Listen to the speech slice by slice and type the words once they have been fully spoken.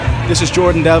This is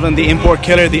Jordan Devlin, the import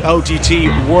killer, the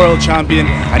OTT world champion,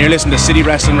 and you're listening to City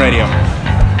Wrestling Radio.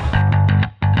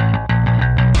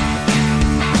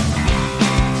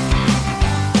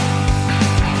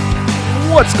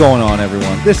 What's going on,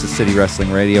 everyone? This is City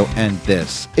Wrestling Radio, and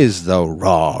this is the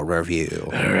Raw Review.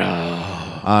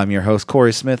 I'm your host,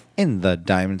 Corey Smith, in the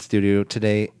Diamond Studio.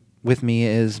 Today, with me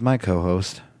is my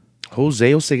co-host,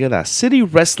 Jose Oseguera, City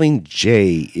Wrestling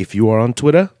J. If you are on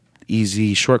Twitter,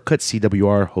 easy shortcut,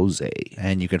 CWR Jose.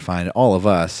 And you can find all of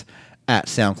us at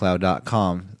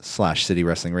soundcloud.com/City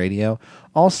Wrestling Radio.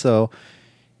 Also,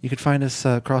 you can find us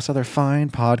across other fine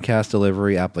podcast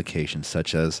delivery applications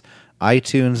such as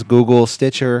iTunes, Google,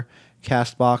 Stitcher,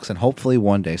 CastBox, and hopefully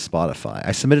one day Spotify.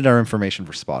 I submitted our information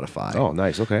for Spotify. Oh,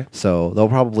 nice. Okay. So they'll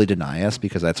probably deny us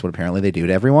because that's what apparently they do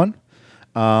to everyone.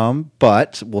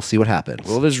 But we'll see what happens.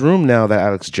 Well, there's room now that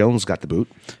Alex Jones got the boot.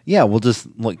 Yeah, we'll just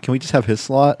can we just have his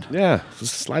slot? Yeah,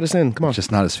 just slide us in. Come on.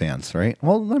 Just not his fans, right?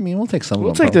 Well, I mean, we'll take some.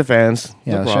 We'll of them. take the fans.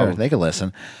 Yeah, No sure. problem. They can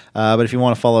listen. But if you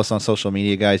want to follow us on social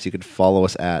media, guys, you can follow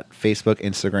us at Facebook,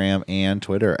 Instagram, and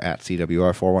Twitter at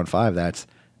CWR415. That's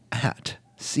at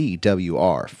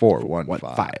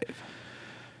CWR415.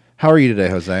 How are you today,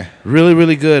 Jose? Really,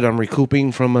 really good. I'm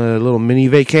recouping from a little mini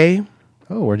vacay.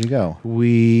 Oh, where'd you go?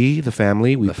 The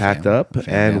family, packed up fam.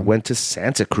 and went to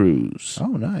Santa Cruz. Oh,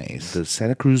 nice. The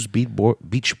Santa Cruz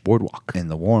Beach Boardwalk. In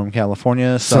the warm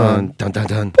California Sun. Dun, dun,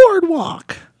 dun.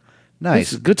 Boardwalk.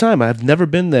 Nice. It's a good time. I've never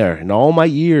been there in all my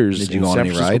years. Did you in go on San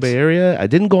any Francisco rides? Bay Area. I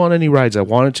didn't go on any rides. I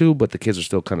wanted to, but the kids are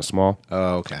still kind of small.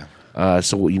 Oh, okay.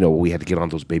 So, we had to get on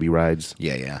those baby rides.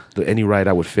 Yeah. Any ride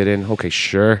I would fit in, okay,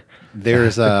 sure.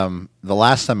 There's the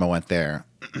last time I went there,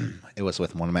 it was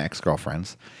with one of my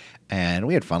ex-girlfriends, and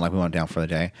we had fun. Like, we went down for the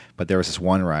day, but there was this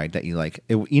one ride that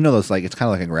those, like, it's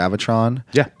kind of like a Gravitron.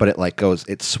 Yeah. But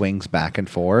it swings back and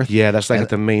forth. Yeah, that's like at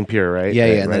the main pier, right? Yeah,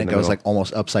 Right and then in it the goes middle. like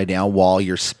almost upside down while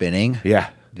you're spinning. Yeah.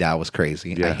 That was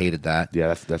crazy. Yeah. I hated that.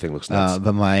 Yeah, that thing looks nuts.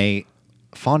 But my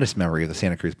fondest memory of the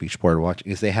Santa Cruz Beach Boardwalk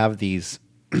is they have these,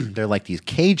 they're like these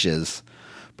cages,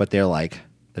 but they're like,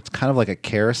 it's kind of like a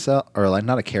carousel, or like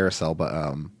not a carousel, but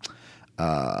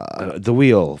the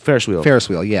wheel, Ferris wheel. Ferris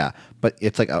wheel, yeah. But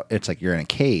it's like you're in a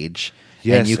cage.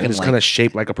 Yes, and you can it's like, kind of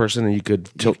shaped like a person, and you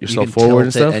could tilt you yourself can forward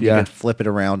and tilt it stuff. and Yeah. you can flip it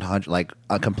around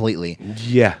completely.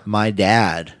 Yeah. My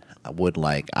dad would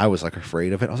I was like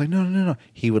afraid of it. I was like, no.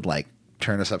 He would like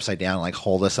turn us upside down, like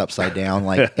hold us upside down,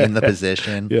 like in the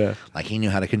position. Yeah. Like he knew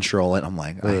how to control it. I'm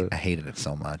like, I hated it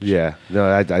so much. Yeah. No,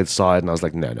 I saw it, and I was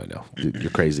like, no. Dude,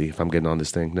 you're crazy. If I'm getting on this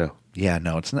thing, no. Yeah,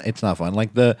 no, it's not fun.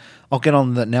 Like I'll get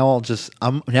on the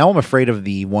I'm afraid of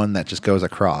the one that just goes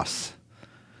across.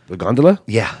 The gondola?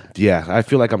 Yeah. Yeah, I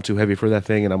feel like I'm too heavy for that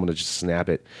thing, and I'm going to just snap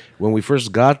it. When we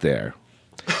first got there,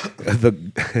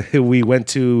 we went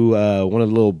to one of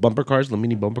the little bumper cars, the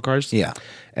mini bumper cars. Yeah.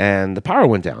 And the power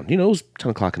went down. It was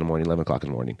 10 o'clock in the morning, 11 o'clock in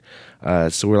the morning.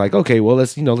 So we're like, okay, well,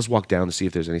 let's walk down to see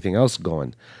if there's anything else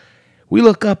going. We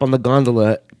look up on the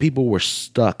gondola. People were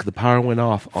stuck. The power went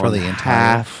off on the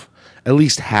entire... at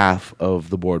least half of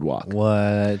the boardwalk.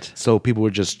 What? So people were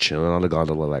just chilling on the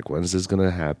gondola like, when's this going to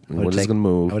happen? When's this going to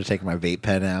move? I would have taken my vape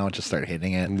pen out and just start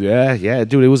hitting it. Yeah,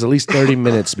 dude. It was at least 30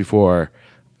 minutes before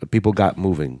people got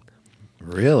moving.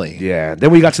 Really? Yeah.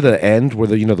 Then we got to the end where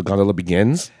the gondola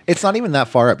begins. It's not even that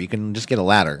far up. You can just get a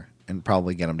ladder and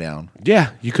probably get them down.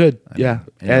 Yeah, you could. Yeah.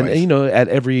 anyways. And at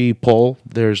every pole,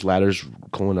 there's ladders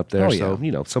going up there. Oh, So,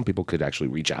 yeah. some people could actually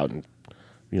reach out and,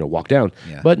 walk down.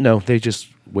 Yeah. But no, they just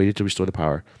waited to restore the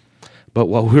power. But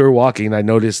while we were walking, I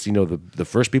noticed, the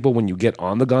first people, when you get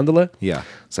on the gondola, Yeah.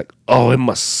 it's like, oh, it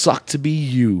must suck to be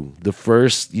you. The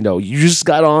first, you just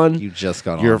got on. You just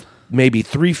got You're on. maybe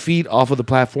 3 feet off of the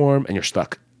platform, and you're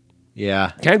stuck.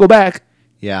 Yeah. Can't go back.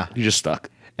 Yeah. You're just stuck.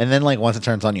 And then once it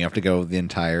turns on, you have to go the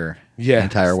entire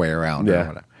way around. Yeah. Or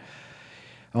whatever.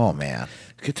 Oh man.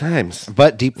 Good times.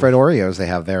 But deep fried Oreos they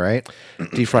have there, right?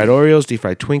 Deep fried Oreos, deep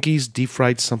fried Twinkies, deep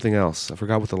fried something else. I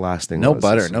forgot what the last thing No was.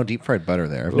 butter, no deep fried butter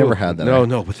there. I've never had that.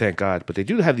 No, but thank God. But they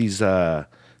do have these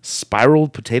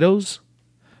spiraled potatoes.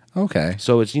 Okay.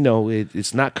 So it's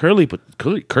it's not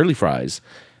curly fries.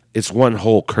 It's one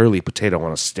whole curly potato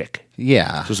on a stick.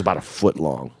 Yeah. So it's about a foot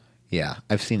long. Yeah.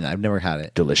 I've seen that. I've never had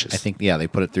it. Delicious. I think they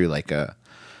put it through like a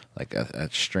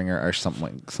stringer or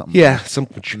something. Yeah, some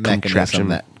Mechanism contraption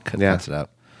that cuts it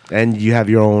up. And you have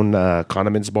your own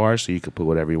condiments bar, so you could put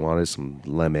whatever you wanted: some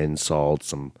lemon, salt,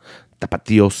 some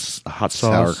tapatios hot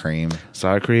sauce,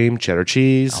 sour cream, cheddar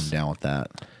cheese. I'm down with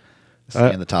that.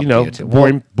 And the top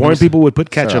boring people would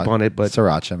put ketchup on it, but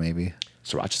sriracha maybe.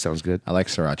 Sriracha sounds good. I like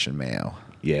sriracha and mayo.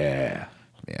 Yeah.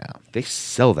 Yeah. They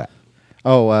sell that.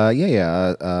 Oh, like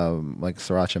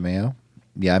sriracha mayo.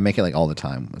 Yeah, I make it like all the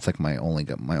time. It's like my only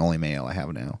mayo I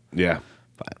have now. Yeah.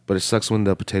 But it sucks when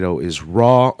the potato is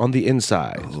raw on the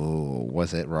inside, Oh,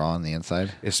 was it raw on the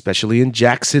inside? especially in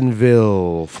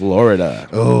Jacksonville, Florida.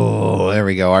 Oh, there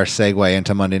we go. Our segue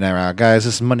into Monday Night Raw. Guys,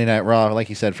 this is Monday Night Raw, like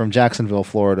you said, from Jacksonville,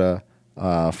 Florida,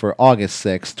 for August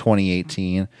 6th,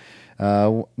 2018.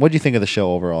 What do you think of the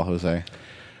show overall, Jose?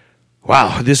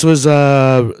 Wow, this was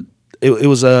it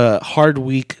was a hard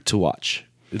week to watch.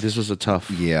 This was a tough.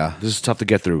 Yeah. This is tough to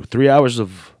get through. 3 hours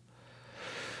of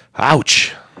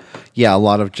ouch. Yeah, a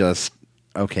lot of just,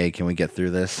 okay, can we get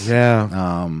through this? Yeah.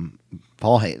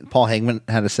 Paul Heyman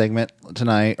had a segment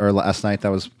tonight or last night that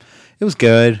was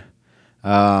good.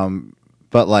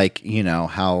 But like, you know,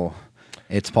 how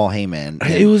it's Paul Heyman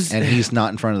and, and he's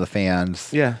not in front of the fans.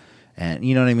 Yeah. And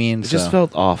you know what I mean? It just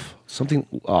felt off. Something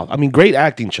off. I mean, great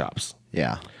acting chops.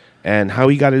 Yeah. And how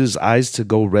he got his eyes to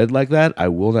go red like that, I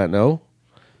will not know.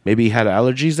 Maybe he had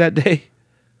allergies that day.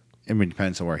 I mean, it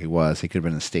depends on where he was. He could have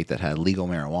been in a state that had legal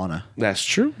marijuana. That's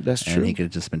true. That's And true. he could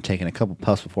have just been taking a couple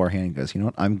puffs beforehand and goes, you know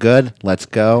what? I'm good. Let's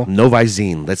go. No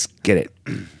Visine. Let's get it.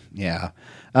 Yeah.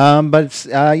 But it's,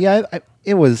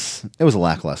 it was a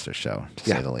lackluster show, to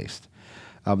say the least.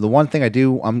 The one thing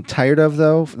I'm tired of,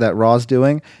 though, that Raw's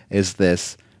doing is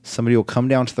this. Somebody will come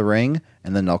down to the ring,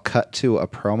 and then they'll cut to a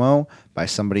promo by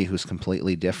somebody who's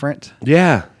completely different.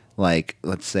 Yeah. Like,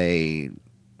 let's say,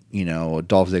 you know,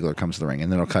 Dolph Ziggler comes to the ring,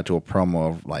 and then it'll cut to a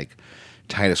promo of, like,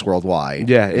 Titus Worldwide.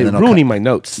 Yeah, and it's then ruining my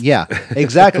notes. Yeah,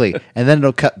 exactly. And then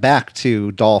it'll cut back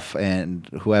to Dolph and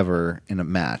whoever in a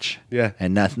match. Yeah.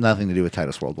 And nothing to do with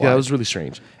Titus Worldwide. Yeah, it was really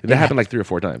strange. That happened like 3 or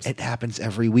 4 times. It happens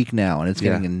every week now, and it's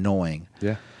getting annoying.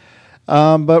 Yeah.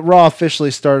 But Raw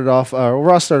officially started off.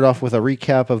 Raw started off with a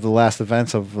recap of the last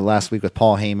events of last week with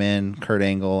Paul Heyman, Kurt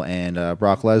Angle, and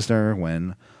Brock Lesnar.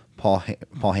 When Paul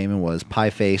Heyman was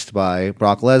pie-faced by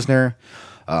Brock Lesnar,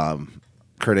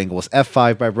 Kurt Angle was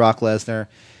F5 by Brock Lesnar,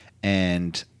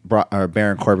 and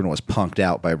Baron Corbin was punked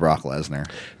out by Brock Lesnar.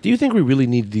 Do you think we really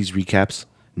need these recaps?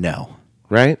 No,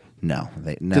 Right? no.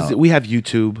 We have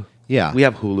YouTube. Yeah. We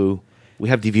have Hulu. We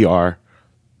have DVR.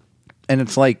 And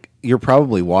it's like you're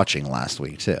probably watching last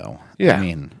week too. Yeah. I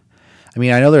mean,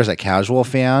 I know there's a casual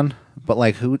fan, but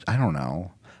like who? I don't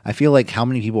know. I feel like how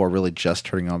many people are really just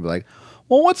turning on and be like,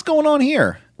 well, what's going on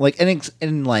here? Like,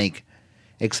 and like,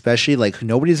 especially like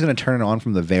nobody's going to turn it on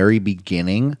from the very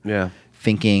beginning. Yeah.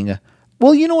 Thinking,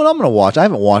 well, you know what? I'm going to watch. I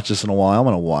haven't watched this in a while. I'm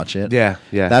going to watch it. Yeah.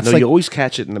 Yeah. That's no, like, you always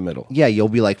catch it in the middle. yeah, you'll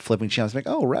be like flipping channels, like,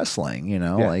 oh, wrestling, you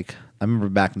know, Yeah. like I remember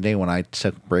back in the day when I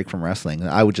took a break from wrestling,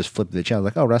 I would just flip the channel,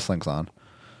 like, oh, wrestling's on.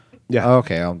 Yeah.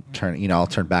 Okay, I'll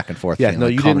turn back and forth. Yeah. between, No,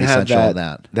 like, you didn't Comedy have Central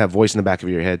that voice in the back of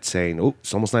your head saying, "Oh,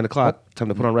 it's almost 9 o'clock. Time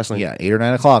to put on wrestling." Yeah, 8 or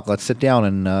 9 o'clock. Let's sit down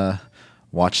and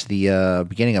watch the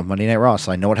beginning of Monday Night Raw.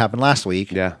 So I know what happened last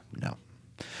week. Yeah. No.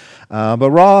 But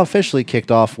Raw officially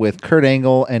kicked off with Kurt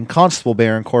Angle and Constable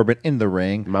Baron Corbin in the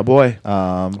ring. My boy.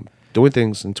 Doing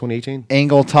things in 2018.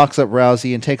 Angle talks up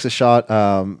Rousey and takes a shot.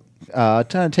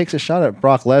 Takes a shot at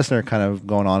Brock Lesnar, kind of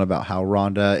going on about how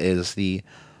Ronda is the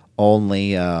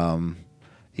only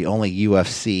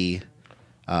UFC.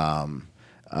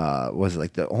 Was it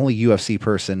like the only UFC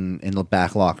person in the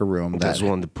back locker room That's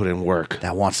one to put in work.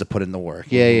 that wants to put in the work.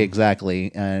 Yeah,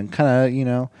 exactly. And kind of, you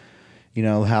know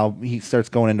how he starts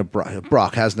going into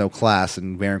Brock has no class,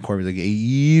 and Baron Corbin's like,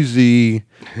 easy,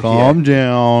 calm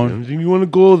down. You want to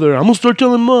go there? I'm gonna start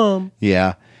telling mom.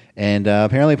 Yeah, and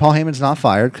apparently Paul Heyman's not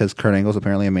fired because Kurt Angle's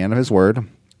apparently a man of his word.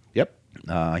 Yep.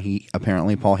 Paul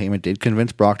Heyman did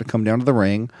convince Brock to come down to the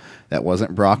ring. That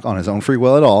wasn't Brock on his own free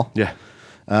will at all. Yeah.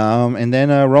 And then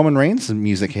Roman Reigns'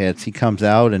 music hits. He comes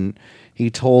out and he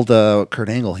told Kurt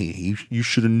Angle, you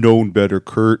should have known better,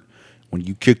 Kurt. When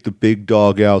you kick the big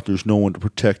dog out, there's no one to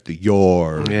protect the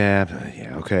yard. Yeah.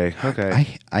 Yeah. Okay.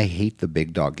 Okay. I hate the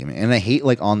big dog gimmick. And I hate,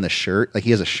 like, on the shirt. Like,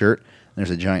 he has a shirt, and there's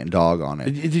a giant dog on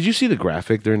it. Did you see the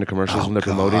graphic during the commercials when they're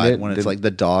promoting it? When it's like the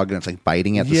dog and it's like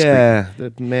biting at the screen. Yeah,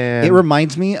 man. It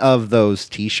reminds me of those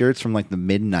T-shirts from like the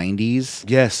mid '90s.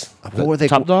 Yes. What were they?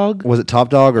 Top Dog? Was it Top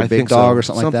Dog or I Big think Dog so. or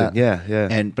something like that?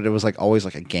 Yeah. But it was like always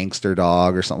like a gangster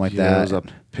dog or something like Yeah, that. it was a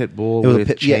pit bull It was a with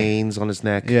pit- yeah. chains on his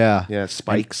neck. Yeah, Yeah,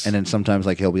 spikes. And then sometimes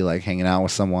like he'll be like hanging out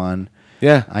with someone.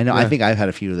 yeah. I know. Yeah. I think I've had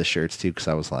a few of the shirts too because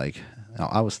I was like,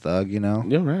 I was thug, you know.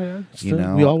 Yeah, right. Yeah. You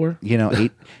know, we all were.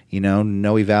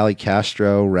 Noe Valley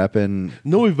Castro repping.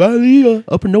 Noe Valley,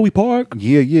 Upper Noe Park.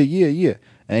 Yeah.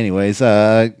 Anyways,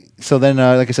 so then,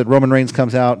 like I said, Roman Reigns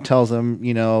comes out, tells him,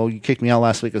 you kicked me out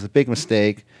last week. It was a big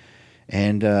mistake.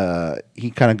 And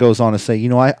he kind of goes on to say,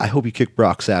 I hope you kick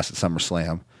Brock's ass at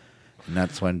SummerSlam. And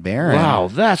that's when Baron. Wow,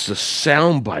 that's a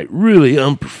soundbite. Really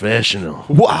unprofessional.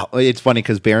 Wow, it's funny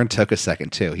because Baron took a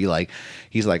second too.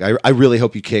 He's like, I really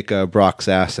hope you kick Brock's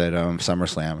ass at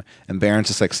SummerSlam, and Baron's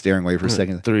just like staring away for a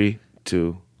second. 3,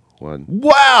 2, 1.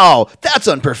 Wow, that's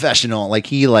unprofessional. Like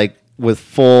he with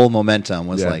full momentum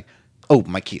was like, oh,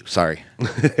 my cue. Sorry.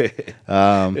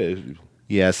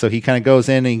 Yeah, so he kind of goes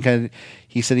in and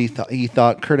he said he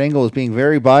thought Kurt Angle was being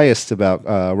very biased about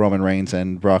Roman Reigns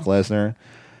and Brock Lesnar.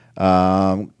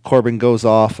 Corbin goes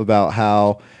off about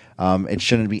how it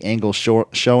shouldn't be Angle's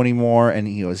show anymore, and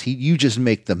he goes, you just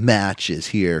make the matches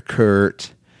here,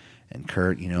 Kurt. And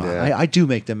Kurt, I do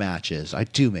make the matches. I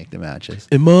do make the matches.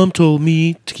 And Mom told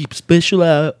me to keep a special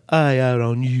eye out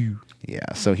on you.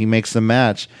 Yeah, so he makes the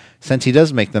match. Since he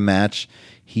does make the match,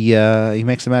 he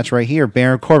makes the match right here.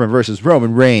 Baron Corbin versus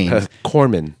Roman Reigns.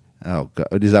 Corman. Oh,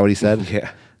 God. Is that what he said?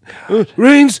 Yeah.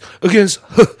 Reigns against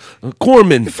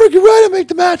Corman. You're freaking right, I make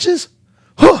the matches.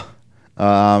 Huh.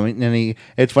 And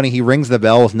it's funny, he rings the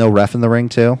bell with no ref in the ring,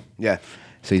 too. Yeah.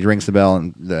 So he rings the bell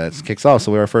and kicks off.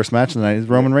 So our first match of the night is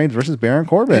Roman Reigns versus Baron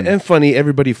Corbin. And funny,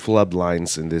 everybody flubbed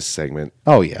lines in this segment.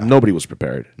 Oh, yeah. Nobody was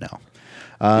prepared. No.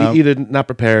 Either not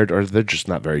prepared or they're just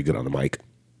not very good on the mic.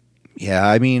 Yeah,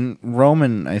 I mean,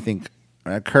 Roman, I think,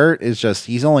 Kurt is just,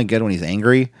 he's only good when he's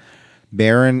angry.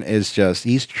 Baron is just,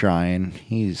 he's trying.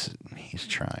 He's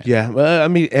trying. Yeah, I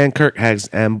mean, and Kurt has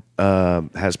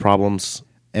problems.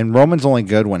 And Roman's only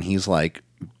good when he's like,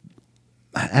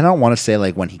 I don't want to say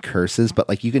like when he curses, but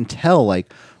like you can tell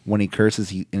like when he curses,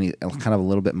 he's kind of a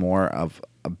little bit more of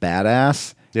a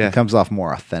badass. Yeah. He comes off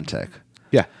more authentic.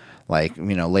 Yeah. Like,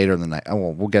 later in the night. Oh,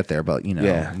 well, we'll get there, but,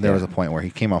 there was a point where he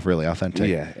came off really authentic.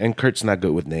 Yeah, and Kurt's not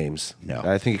good with names. No.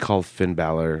 I think he called Finn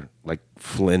Balor like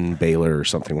Flynn Baylor or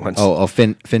something once. Oh,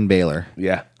 Finn Balor.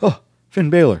 Yeah. Oh, Finn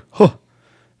Balor. Huh.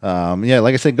 Yeah,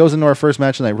 like I said, goes into our first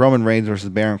match tonight, Roman Reigns versus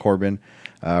Baron Corbin.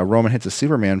 Roman hits a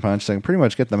Superman punch, so I can pretty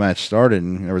much get the match started,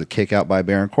 and there was a kick out by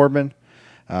Baron Corbin.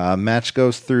 Match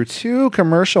goes through 2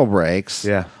 commercial breaks.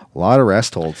 Yeah. A lot of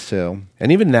rest holds, too.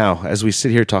 And even now, as we sit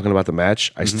here talking about the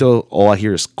match, all I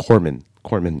hear is Corman.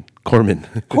 Corman.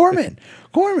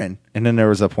 And then there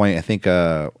was a point, I think,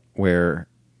 where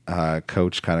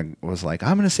Coach kind of was like,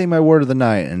 I'm going to say my word of the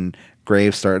night. And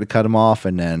Graves started to cut him off.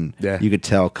 And then you could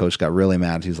tell Coach got really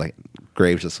mad. He was like,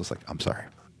 Graves just was like, I'm sorry.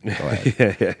 Go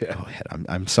ahead. yeah. Go ahead.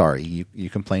 I'm sorry. You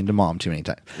complained to Mom too many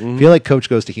times. I feel like Coach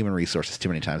goes to Human Resources too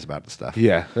many times about this stuff.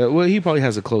 Yeah. Well, he probably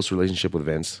has a close relationship with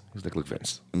Vince. He's like, look,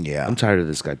 Vince. Yeah. I'm tired of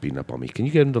this guy beating up on me. Can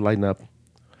you get him to lighten up?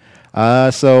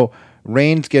 So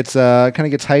Reigns gets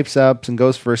hyped up and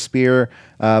goes for a spear,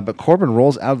 but Corbin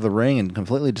rolls out of the ring and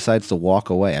completely decides to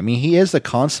walk away. I mean, he is the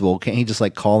constable. Can't he just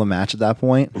like call the match at that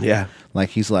point? Yeah. Like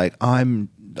he's like, I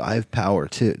have power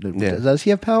too. Yeah. Does he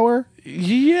have power?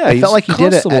 Yeah. I felt like he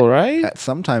did it. Right?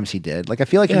 Sometimes he did. Like I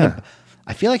feel like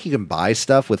he can buy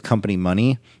stuff with company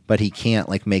money, but he can't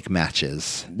like make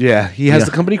matches. Yeah. He has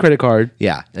the company credit card.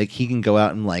 Yeah, like he can go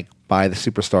out and like buy the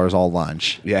superstars all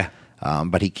lunch. Yeah.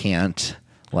 But he can't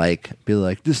like be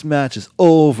like, this match is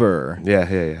over.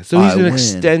 Yeah. So he's an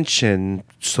extension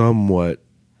somewhat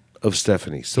of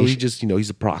Stephanie. So he just, he's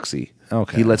a proxy.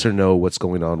 Okay. He lets her know what's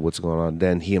going on.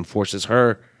 Then he enforces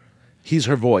her. He's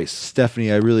her voice.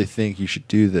 Stephanie, I really think you should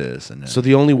do this. And so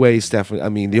the only way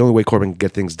Corbin can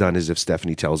get things done is if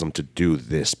Stephanie tells him to do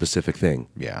this specific thing.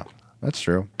 Yeah, that's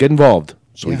true. Get involved.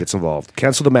 So he gets involved.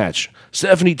 Cancel the match.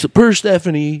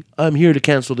 Stephanie, I'm here to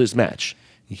cancel this match.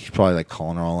 He's probably like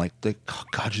calling her all like, oh,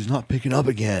 God, she's not picking up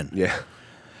again. Yeah.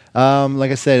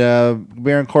 Like I said,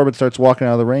 Baron Corbin starts walking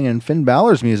out of the ring, and Finn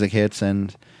Balor's music hits,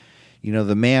 and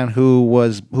the man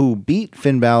who beat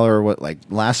Finn Balor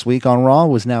last week on Raw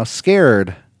was now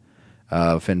scared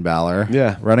of Finn Balor.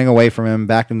 Yeah. Running away from him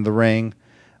back into the ring.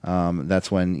 That's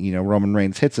when Roman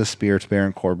Reigns hits a spear to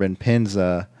Baron Corbin, pins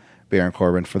Baron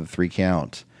Corbin for the 3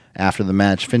 count. After the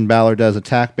match, Finn Balor does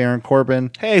attack Baron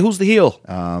Corbin. Hey, who's the heel?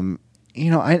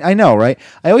 I know, right?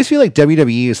 I always feel like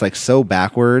WWE is like so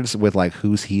backwards with like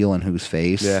who's heel and who's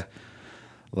face. Yeah.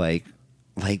 Like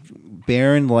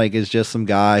Baron is just some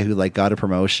guy who like got a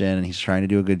promotion and he's trying to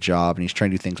do a good job and he's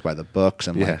trying to do things by the books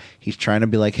and like he's trying to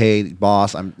be like, hey,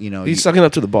 boss, he's sucking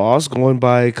up to the boss, going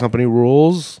by company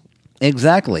rules.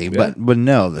 Exactly, but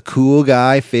no, the cool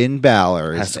guy Finn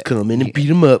Balor has to come in and beat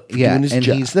him up. For doing his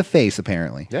job. He's the face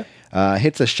apparently. Yeah,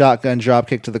 hits a shotgun drop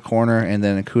kick to the corner and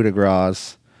then a coup de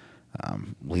grace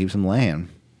leaves him laying.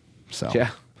 So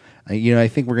yeah, I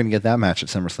think we're gonna get that match at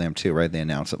SummerSlam too, right? They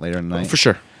announce it later in the night for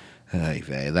sure.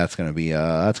 That's gonna be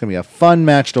a fun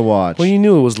match to watch. Well, you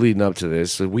knew it was leading up to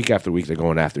this. Week after week, they're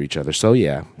going after each other. So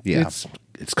yeah,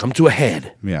 it's come to a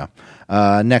head. Yeah.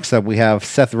 Next up, we have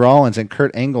Seth Rollins in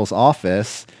Kurt Angle's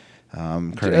office.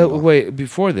 Kurt Angle. Wait,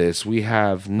 before this, we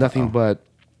have nothing but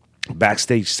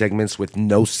backstage segments with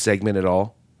no segment at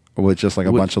all. With just like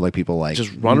a bunch of like people like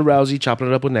Just Ronda Rousey chopping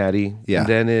it up with Natty. Yeah. And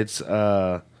then it's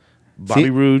Bobby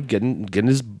Roode getting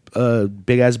his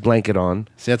big ass blanket on.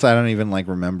 See, that's I don't even like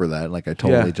remember that. Like I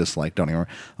totally Yeah. just like don't even.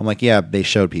 I'm like, yeah, they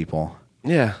showed people.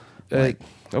 Yeah.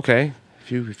 Okay.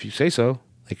 If you say so.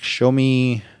 Like show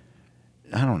me.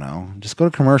 I don't know. Just go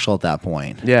to commercial at that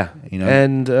point. Yeah. You know?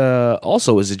 And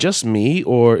also, is it just me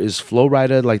or is Flo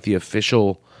Rida like the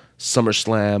official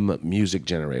SummerSlam music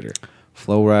generator?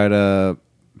 Flo Rida,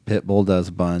 Pitbull does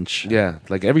a bunch. Yeah.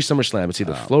 Like every SummerSlam, it's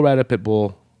either Flo Rida,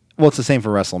 Pitbull. Well, it's the same for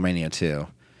WrestleMania too.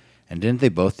 And didn't they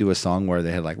both do a song where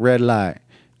they had like red light,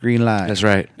 green light? That's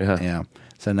right. Yeah. Yeah.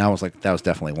 So now was like that was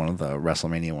definitely one of the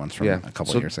WrestleMania ones from a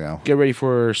couple of years ago. Get ready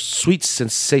for Sweet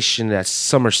Sensation at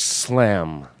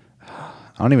SummerSlam.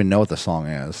 I don't even know what the song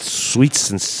is. Sweet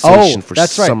Sensation for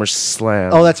that's right.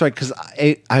 SummerSlam. Oh, that's right. Because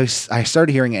I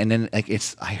started hearing it, and then like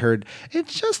I heard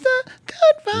it's just a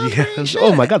good vibration. Yes.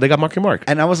 Oh my God, they got Marky Mark.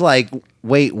 And I was like,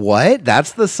 wait, what?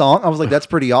 That's the song? I was like, that's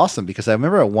pretty awesome because I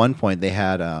remember at one point they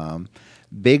had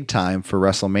Big Time for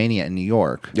WrestleMania in New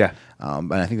York. Yeah.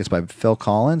 And I think it's by Phil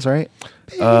Collins, right?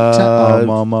 Big Time, I'm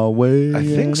on my way. I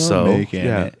think and so. I'm making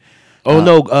Yeah. it. Oh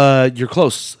no, you're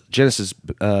close. Genesis,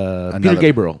 Peter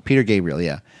Gabriel. Peter Gabriel,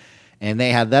 yeah. And they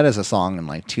had that as a song in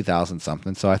like 2000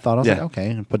 something. So I thought, I was like,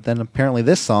 okay. But then apparently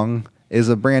this song is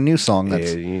a brand new song.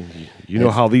 That's Yeah, you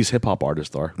know how these hip hop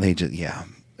artists are. they just yeah.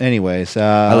 Anyways,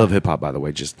 I love hip hop, by the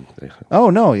way. Just oh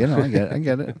no, you know, I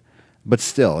get it. But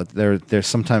still, there's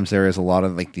sometimes there is a lot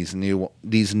of like these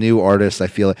new artists. I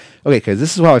feel like okay, because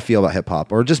this is how I feel about hip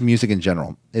hop or just music in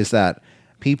general. Is that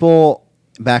people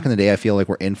back in the day, I feel like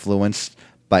were influenced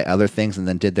by other things and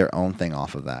then did their own thing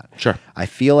off of that. Sure. I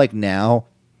feel like now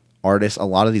a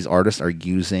lot of these artists are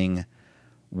using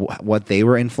what they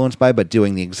were influenced by, but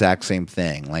doing the exact same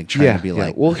thing, like trying to be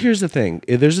like, well, here's the thing.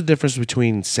 There's a difference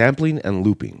between sampling and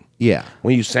looping. yeah,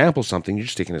 When you sample something, you're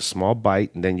just taking a small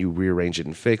bite and then you rearrange it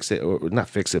and fix it, or not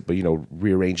fix it, but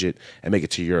rearrange it and make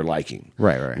it to your liking.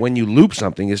 Right. When you loop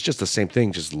something, it's just the same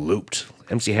thing, just looped.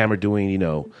 MC Hammer doing,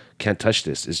 Can't Touch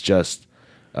This is just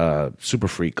Super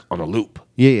Freak on a loop.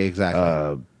 yeah,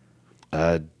 exactly.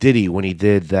 Diddy when he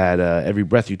did that Every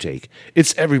Breath You Take,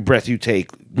 it's Every Breath You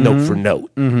Take note for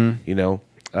note.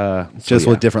 Just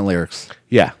with different lyrics.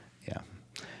 yeah. Yeah.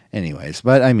 Anyways,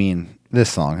 but I mean, this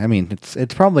song, I mean,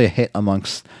 it's probably a hit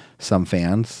amongst some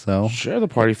fans. So Sure, the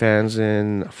party fans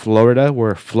in Florida,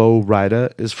 where Flo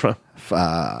Rida is from.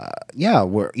 yeah,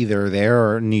 we're either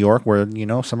there or New York, where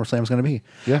SummerSlam's going to be.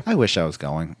 Yeah. I wish I was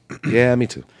going. Yeah, me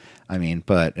too. I mean,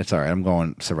 but it's all right. I'm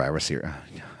going Survivor Series.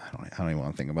 I don't even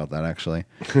want to think about that actually.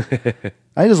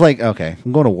 I just okay,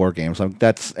 I'm going to War Games.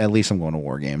 That's at least I'm going to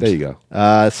War Games. There you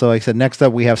go. So like I said, next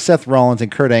up we have Seth Rollins in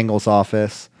Kurt Angle's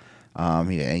office.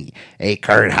 Hey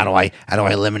Kurt, how do I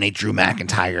eliminate Drew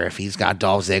McIntyre if he's got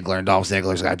Dolph Ziggler and Dolph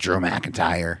Ziggler's got Drew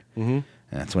McIntyre? Mm-hmm. And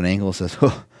that's when Angle says,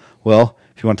 well,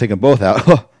 if you want to take them both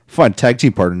out, fine, tag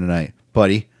team partner tonight,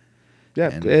 buddy. Yeah,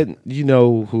 and you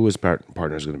know who his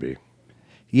partner is going to be.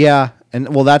 Yeah,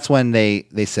 and well, that's when they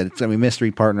said it's going to be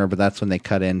mystery partner, but that's when they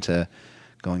cut into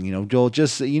going, Joel,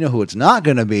 just who it's not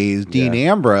going to be is Dean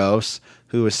Ambrose,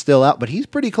 who is still out, but he's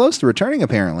pretty close to returning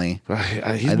apparently.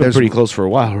 He's been pretty close for a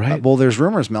while, right? Well, there's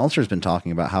rumors Meltzer's been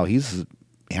talking about how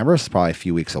Ambrose is probably a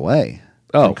few weeks away.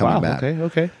 Oh, coming wow. back.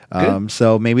 Okay.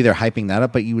 So maybe they're hyping that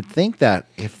up, but you would think that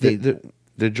if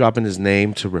they're dropping his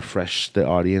name to refresh the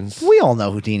audience. We all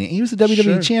know who Dean is. He was the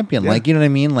WWE champion. Yeah. Like, you know what I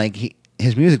mean? Like,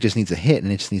 his music just needs a hit,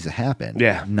 and it just needs to happen.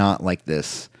 Yeah. Not like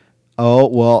this, oh,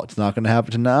 well, it's not going to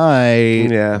happen tonight.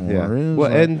 Yeah.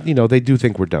 Well, and, they do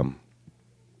think we're dumb.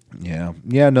 Yeah.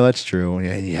 Yeah, no, that's true.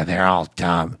 Yeah, they're all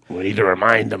dumb. We need to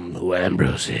remind them who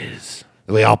Ambrose is.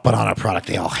 We all put on a product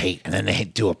they all hate, and then they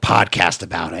do a podcast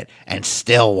about it and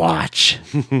still watch.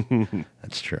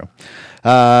 That's true.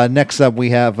 Next up,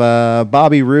 we have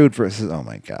Bobby Roode versus, oh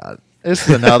my God. This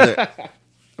is another,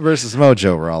 versus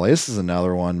Mojo Rawley. This is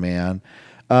another one, man.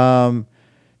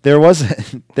 There was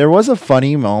a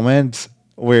funny moment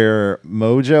where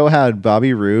Mojo had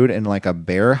Bobby Roode in like a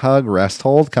bear hug rest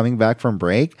hold coming back from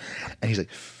break, and he's like,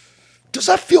 "Does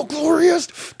that feel glorious?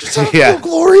 Does that feel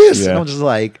glorious?" Yeah. And I'm just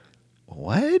like,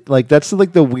 "What?" Like that's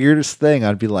like the weirdest thing. I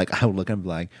would look and be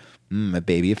like, my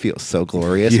baby, it feels so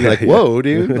glorious. You're like, whoa,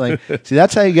 dude! Like, see,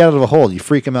 that's how you get out of a hold. You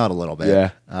freak him out a little bit.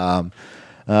 Yeah.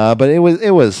 But it was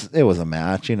a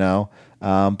match,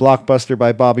 blockbuster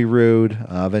by Bobby Roode.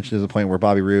 Eventually, there's a point where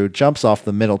Bobby Roode jumps off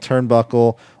the middle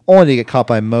turnbuckle, only to get caught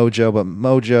by Mojo. But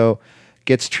Mojo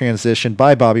gets transitioned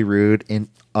by Bobby Roode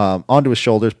onto his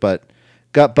shoulders, but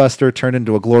Gutbuster turned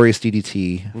into a glorious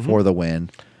DDT for the win.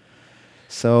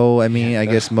 So, I mean, I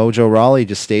guess Mojo Rawley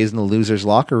just stays in the loser's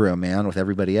locker room, man, with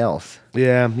everybody else.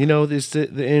 Yeah,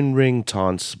 the in-ring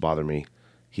taunts bother me.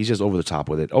 He's just over the top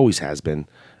with it. Always has been.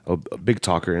 A big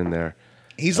talker in there.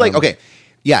 He's like, okay.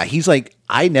 Yeah, he's like,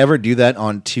 I never do that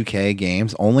on 2K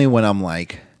games, only when I'm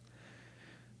like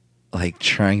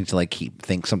trying to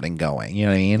think something going. You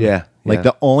know what I mean? Yeah. Like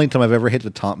the only time I've ever hit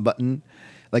the taunt button,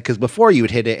 because before you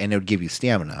would hit it and it would give you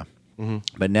stamina.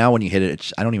 But now when you hit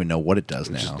it, I don't even know what it does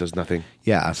now. It just does nothing.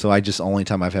 Yeah, so only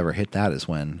time I've ever hit that is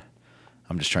when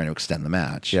I'm just trying to extend the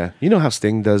match. Yeah. You know how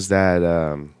Sting does that,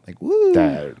 Woo.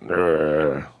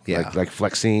 like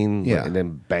flexing, Yeah. and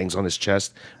then bangs on his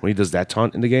chest when he does that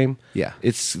taunt in the game? Yeah.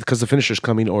 It's because the finisher's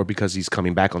coming or because he's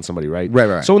coming back on somebody, right?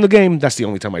 Right. So in the game, that's the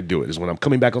only time I do it, is when I'm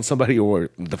coming back on somebody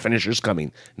or the finisher's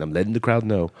coming, and I'm letting the crowd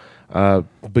know.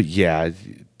 But yeah,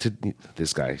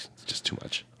 this guy, it's just too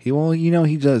much. He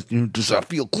does. Does that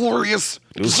feel glorious?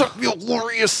 Does that feel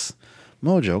glorious?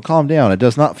 Mojo, calm down. It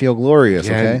does not feel glorious,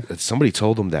 okay? and somebody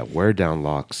told him that wear down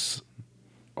locks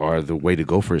are the way to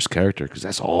go for his character because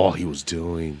that's all he was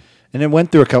doing. And it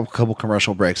went through a couple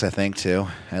commercial breaks, I think, too.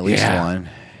 At least one.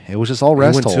 It was just all It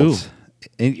rest went holds.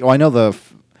 I know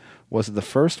was it the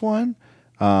first one?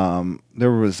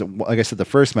 There was, like I said, the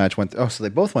first match went. So they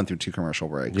both went through 2 commercial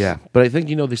breaks. Yeah, but I think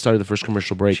they started the first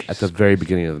commercial break at the very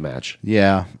beginning of the match.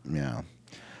 Yeah.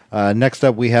 Next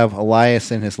up, we have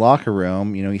Elias in his locker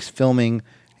room. He's filming.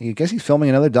 I guess he's filming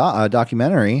another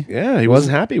documentary. Yeah, he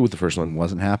wasn't happy with the first one.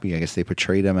 Wasn't happy. I guess they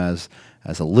portrayed him as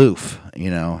aloof.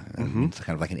 It's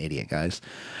kind of like an idiot, guys.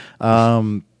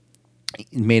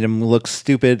 Made him look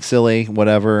stupid, silly,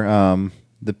 whatever.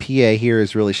 The PA here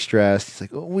is really stressed. He's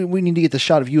like, we need to get the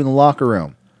shot of you in the locker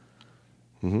room.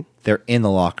 They're in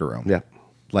the locker room. Yeah.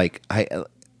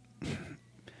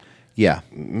 Yeah.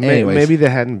 Anyways. Maybe they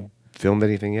hadn't filmed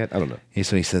anything yet. I don't know.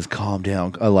 So he says, calm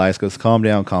down. Elias goes, calm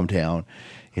down.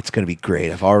 It's going to be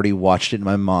great. I've already watched it in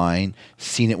my mind,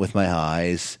 seen it with my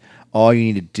eyes. All you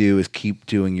need to do is keep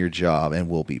doing your job and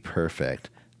we'll be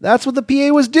perfect. That's what the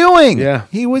PA was doing. Yeah.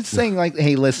 He was saying,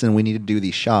 hey, listen, we need to do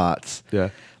these shots. Yeah.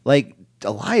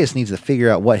 Elias needs to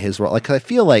figure out what his role. Cause I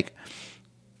feel like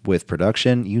with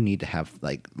production, you need to have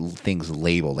things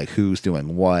labeled, like who's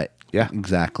doing what. Yeah,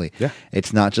 exactly. Yeah,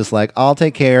 it's not just like I'll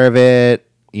take care of it.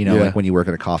 Like when you work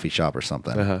at a coffee shop or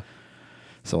something.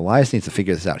 So Elias needs to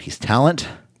figure this out. He's talent,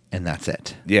 and that's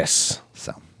it. Yes.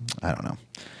 So I don't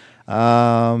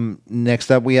know.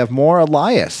 Next up, we have more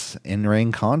Elias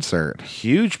in-ring concert.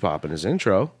 Huge pop in his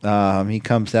intro. He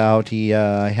comes out. He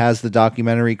has the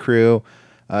documentary crew.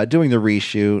 Doing the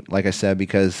reshoot, like I said,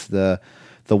 because the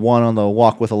one on the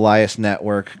Walk with Elias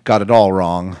network got it all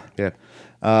wrong. Yeah.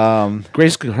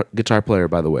 Greatest guitar player,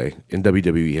 by the way, in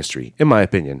WWE history, in my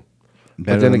opinion.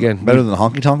 Better than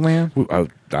Honky Tonk Man? I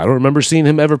don't remember seeing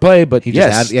him ever play, but he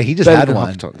just had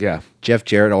one. Yeah. Jeff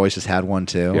Jarrett always just had one,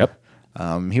 too.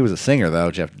 Yep. He was a singer,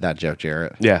 though, Jeff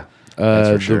Jarrett. Yeah. That's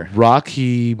for sure. The Rock,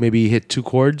 he maybe hit 2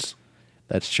 chords.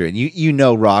 That's true.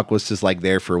 And Rock was just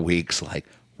there for weeks,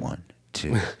 1,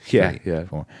 2, 3,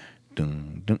 4.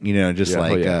 Dun,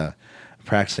 dun,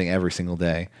 practicing every single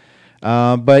day.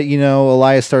 But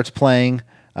Elias starts playing.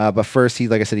 But first,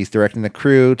 like I said, he's directing the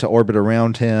crew to orbit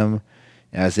around him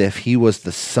as if he was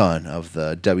the son of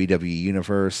the WWE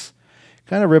universe.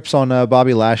 Kind of rips on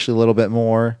Bobby Lashley a little bit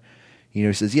more.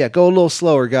 He says, "Yeah, go a little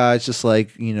slower, guys," just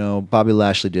like Bobby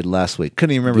Lashley did last week.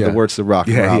 Couldn't even remember the words to Rock.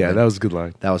 Yeah, that was a good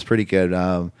line. That was pretty good.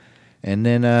 And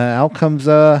then out comes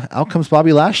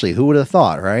Bobby Lashley. Who would have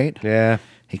thought, right? Yeah.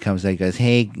 He comes out. He goes,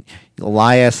 "Hey,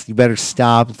 Elias, you better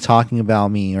stop talking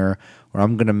about me, or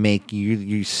I'm gonna make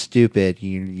you stupid.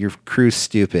 Your crew's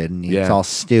stupid, and it's all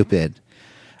stupid."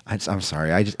 I'm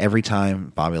sorry. Every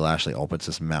time Bobby Lashley opens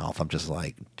his mouth, I'm just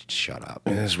like, shut up.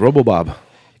 It's RoboBob.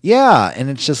 Yeah, and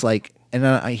it's just like,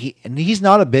 he's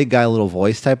not a big guy, little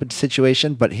voice type of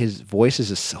situation, but his voice is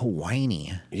just so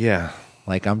whiny. Yeah.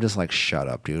 I'm just like, shut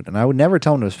up, dude. And I would never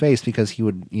tell him to his face because he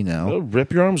would,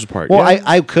 rip your arms apart. Well,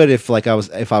 I could if I was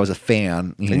a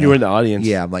fan. You were in the audience.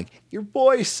 Yeah, I'm like, your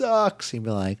voice sucks. He'd be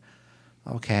like,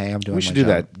 okay, I'm doing. We should my do job.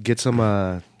 that. Get some,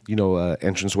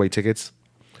 entranceway tickets,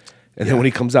 and then when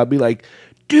he comes out, be like,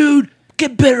 dude,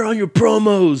 get better on your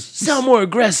promos. Sound more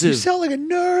aggressive. You sound like a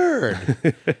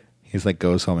nerd. He's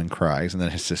goes home and cries, and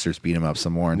then his sisters beat him up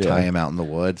some more and tie him out in the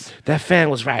woods. That fan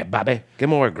was right, Bobby. Get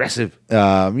more aggressive.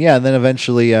 And then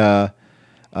eventually,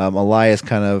 Elias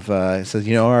kind of says,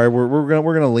 all right,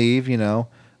 we're gonna leave.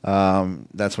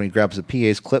 That's when he grabs the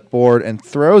PA's clipboard and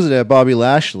throws it at Bobby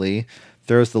Lashley.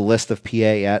 Throws the list of PA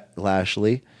at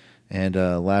Lashley, and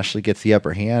Lashley gets the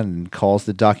upper hand and calls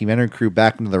the documentary crew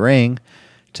back into the ring.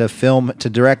 to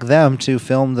direct them to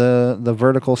film the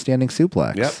vertical standing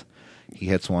suplex. Yep. He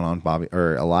hits one on Bobby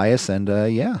or Elias, and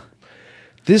yeah.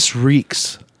 This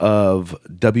reeks of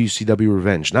WCW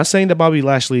revenge. Not saying that Bobby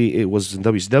Lashley it was in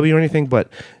WCW or anything,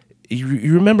 but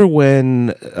you remember when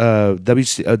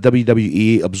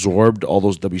WWE absorbed all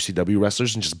those WCW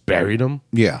wrestlers and just buried them?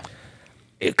 Yeah.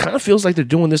 It kind of feels like they're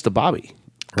doing this to Bobby.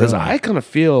 Because Really? I kind of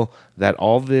feel that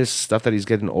all this stuff that he's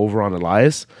getting over on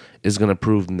Elias is going to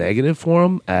prove negative for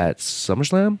him at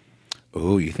SummerSlam.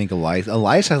 Oh, you think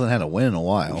Elias hasn't had a win in a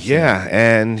while. Yeah,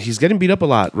 and he's getting beat up a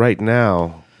lot right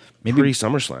now. Maybe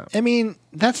pre-SummerSlam. I mean,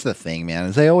 that's the thing, man,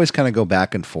 is they always kind of go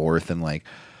back and forth and like,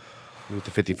 With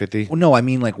the 50-50? well, no, I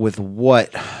mean like with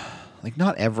what, like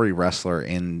not every wrestler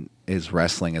in is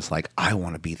wrestling is like, I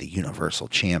want to be the Universal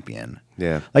Champion.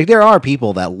 Yeah. Like there are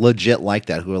people that legit like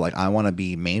that who are like, I want to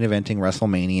be main eventing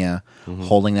WrestleMania,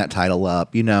 holding that title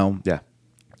up, you know. Yeah.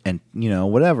 And you know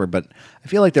whatever, but I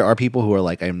feel like there are people who are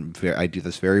like, I do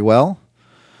this very well.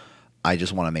 I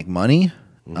just want to make money,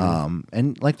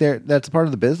 and like that's part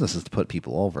of the business is to put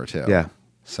people over too. Yeah.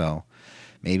 So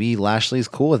maybe Lashley's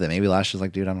cool with it. Maybe Lashley's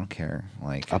like, dude, I don't care.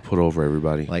 Like I'll put over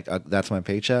everybody. like that's my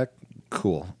paycheck.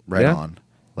 Cool, right Yeah. on.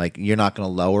 Like you're not going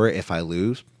to lower it if I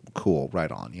lose. Cool,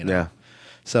 right on. You know. Yeah.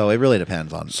 So it really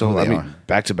depends on. So, who I they mean, are.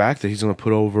 back to back, that he's going to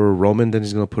put over Roman, then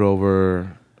he's going to put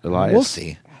over Elias. We'll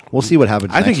see. We'll see what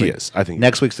happens. I next think he week. is. I think he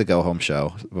next week's the go home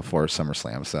show before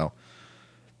SummerSlam. So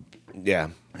Yeah.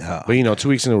 Yeah. But, 2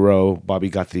 weeks in a row, Bobby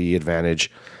got the advantage.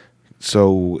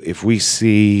 So if we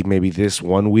see maybe this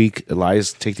 1 week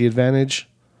Elias take the advantage,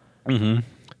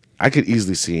 I could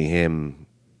easily see him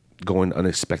going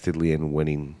unexpectedly and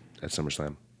winning at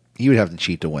SummerSlam. he would have to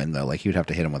cheat to win though. Like he would have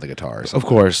to hit him with a guitar. Or Of something.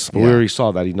 course. But we Yeah. already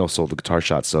saw that he no-sold the guitar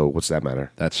shot, so what's that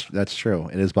matter? That's true.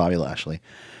 It is Bobby Lashley.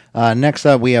 Next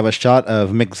up, we have a shot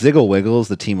of Mick Ziggle Wiggles,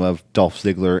 the team of Dolph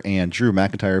Ziggler and Drew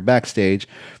McIntyre backstage,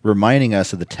 reminding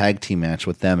us of the tag team match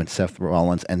with them and Seth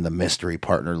Rollins and the mystery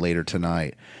partner later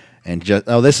tonight. And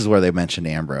this is where they mentioned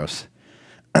Ambrose.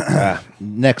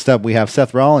 Next up, we have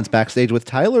Seth Rollins backstage with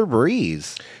Tyler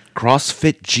Breeze.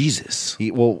 CrossFit Jesus.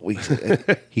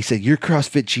 He said, "You're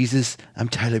CrossFit Jesus. I'm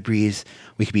Tyler Breeze.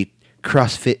 We could be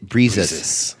CrossFit Breezes."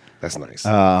 Jesus. That's nice.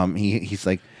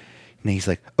 He's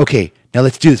like, okay, now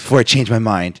let's do this before I change my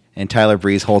mind. And Tyler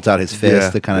Breeze holds out his fist Yeah,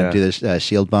 to kind of yeah. do the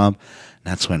shield bump.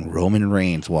 And that's when Roman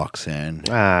Reigns walks in.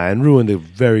 And ruined a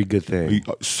very good thing.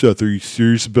 Seth, are you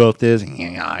serious about this?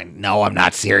 No, I'm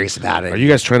not serious about it. Are you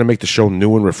guys trying to make the show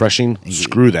new and refreshing?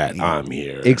 Screw that. I'm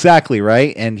here. Exactly,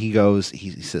 right? And he goes,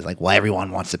 he says, like, well,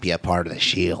 everyone wants to be a part of the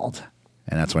Shield.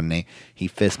 And that's when he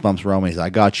fist bumps Roman. He's like, I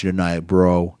got you tonight,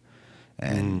 bro.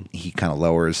 And he kind of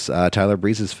lowers Tyler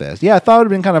Breeze's fist. Yeah, I thought it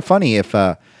would have been kind of funny if,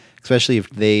 especially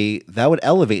if that would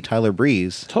elevate Tyler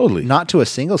Breeze. Totally. Not to a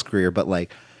singles career, but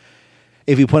like,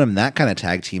 if you put him in that kind of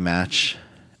tag team match,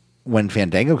 when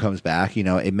Fandango comes back,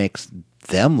 it makes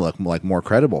them look like more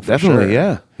credible. For Definitely,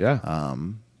 sure. yeah.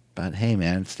 But hey,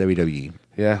 man, it's WWE.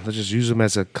 Yeah, let's just use them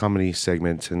as a comedy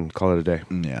segment and call it a day.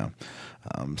 Yeah.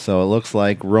 So it looks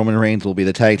like Roman Reigns will be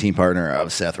the tag team partner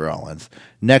of Seth Rollins.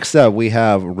 Next up, we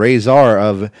have Razor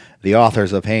of the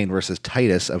Authors of Pain versus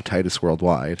Titus of Titus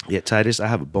Worldwide. Yeah, Titus, I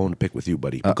have a bone to pick with you,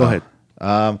 buddy. But go ahead.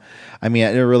 I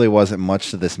mean, there really wasn't much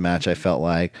to this match, I felt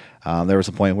like. There was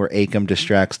a point where Akam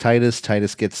distracts Titus.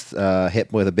 Titus gets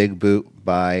hit with a big boot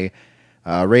by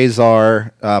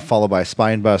Razor, followed by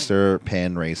Spinebuster.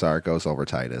 Pin. Razor goes over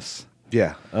Titus.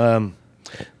 Yeah.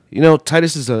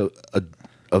 Titus is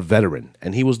a veteran,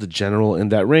 and he was the general in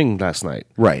that ring last night.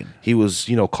 Right. He was,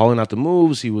 calling out the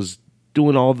moves. He was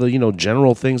doing all the,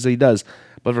 general things that he does.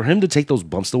 But for him to take those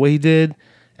bumps the way he did,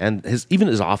 and even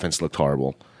his offense looked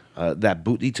horrible. That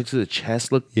boot he took to the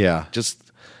chest looked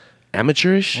just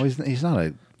amateurish. Well, he's not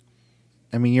a...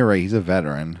 I mean, you're right. He's a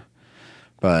veteran.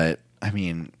 But, I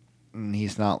mean,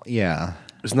 he's not... Yeah.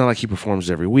 It's not like he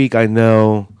performs every week, I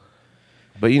know.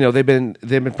 But, they've been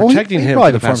protecting he him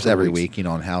probably for the performs past couple every weeks. week,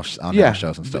 on house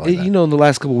shows and stuff like that. In the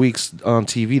last couple of weeks on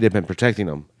TV, they've been protecting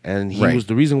him. And he Right. was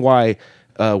the reason why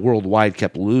Worldwide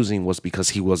kept losing was because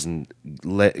he wasn't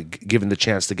given the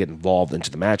chance to get involved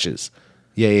into the matches.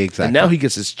 Yeah, exactly. And now he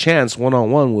gets his chance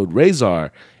one-on-one with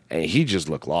Razor, and he just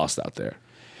looked lost out there.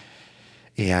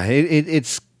 Yeah,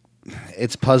 it's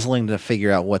puzzling to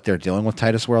figure out what they're doing with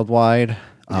Titus Worldwide.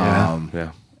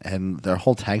 Yeah. And their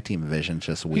whole tag team division's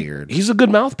just weird. He's a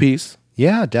good mouthpiece.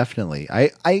 Yeah, definitely.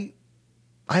 I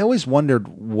always wondered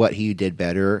what he did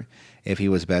better, if he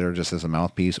was better just as a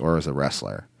mouthpiece or as a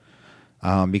wrestler.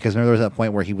 Because remember there was that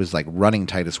point where he was like running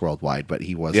Titus Worldwide, but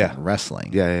he wasn't wrestling.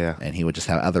 Yeah. And he would just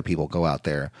have other people go out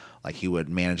there. Like he would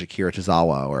manage Akira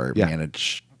Tozawa or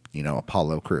manage,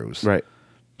 Apollo Crews. Right.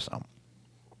 So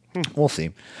We'll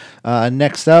see.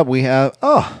 Next up, we have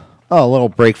a little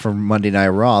break from Monday Night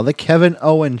Raw, the Kevin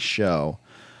Owens show.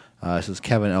 This is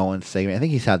Kevin Owens' segment. I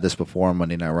think he's had this before on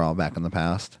Monday Night Raw back in the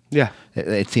past. Yeah.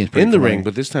 It seems pretty in the familiar. ring,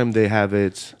 but this time they have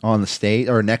it On the stage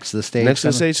or next to the stage. next to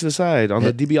the kinda? stage to the side, on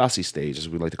the DiBiase stage, as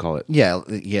we like to call it. Yeah,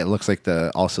 it looks like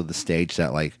the stage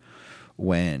that like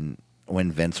when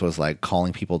Vince was like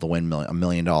calling people to win $1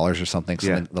 million or something, so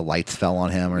Yeah. the lights fell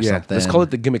on him or Yeah, something. let's call it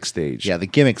the gimmick stage. Yeah, the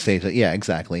gimmick stage. Yeah,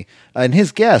 exactly. And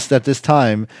his guest at this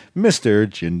time, Mr.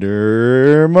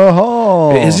 Jinder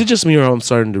Mahal. Is it just me or I'm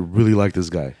starting to really like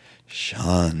this guy?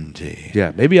 Shanti?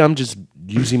 Yeah, maybe I'm just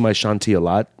using my Shanti a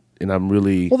lot, and I'm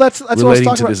really Well, that's what I was relating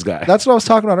talking to about. this guy. That's what I was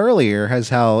talking about earlier. Has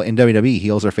how in WWE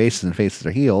heels are faces and faces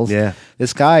are heels. Yeah.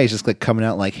 This guy is just like coming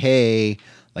out like, hey,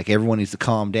 like everyone needs to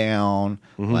calm down,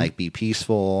 like be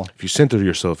peaceful. If you center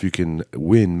yourself, you can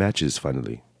win matches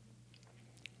finally.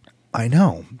 I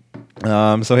know.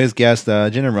 So his guest,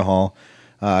 Jinder Mahal,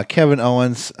 Kevin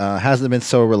Owens, hasn't been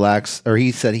so relaxed, or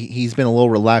he said he's been a little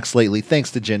relaxed lately,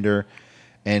 thanks to Jinder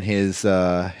and his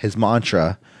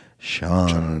mantra,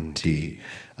 Shanti.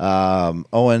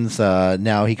 Owens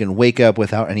now he can wake up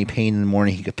without any pain in the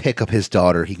morning. He can pick up his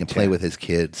daughter. He can play with his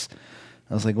kids.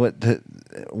 I was like,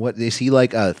 what is he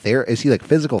like? Is he like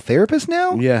physical therapist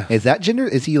now? Yeah. Is that Jinder?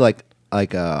 Is he like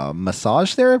a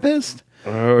massage therapist?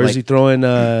 Or is Like- he throwing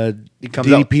comes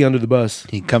DDP under the bus?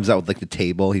 He comes out with like the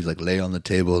table. He's like, lay on the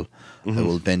table. I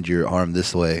will bend your arm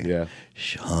this way. Yeah.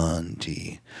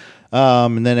 Shanti.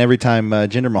 And then every time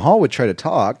Jinder Mahal would try to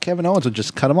talk, Kevin Owens would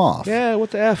just cut him off. Yeah,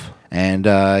 what the F? And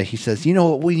he says, you know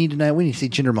what we need tonight? We need to see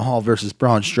Jinder Mahal versus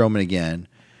Braun Strowman again.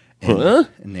 And, Huh?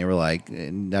 and they were like,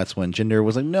 and that's when Jinder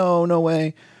was like, no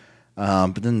way.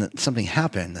 But then something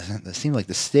happened. It seemed like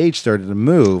the stage started to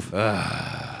move.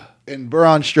 And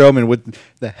Braun Strowman, with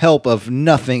the help of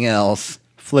nothing else,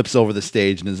 flips over the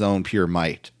stage in his own pure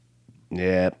might.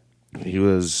 Yeah, he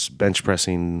was bench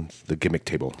pressing the gimmick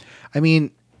table. I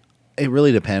mean, it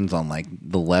really depends on like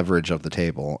the leverage of the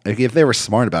table. If they were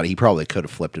smart about it, he probably could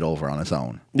have flipped it over on his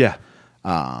own. Yeah.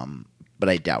 But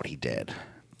I doubt he did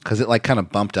because it like kind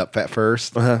of bumped up at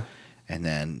first, and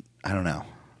then I don't know.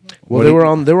 Well, they were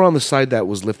on the side that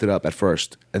was lifted up at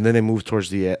first, and then they moved towards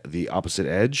the opposite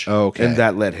edge. Okay. And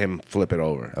that let him flip it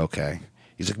over. Okay,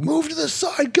 he's like, move to the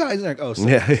side, guys. And they're like, oh,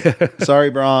 sorry. Yeah. Sorry,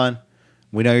 Braun.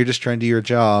 We know you're just trying to do your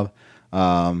job.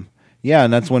 Yeah,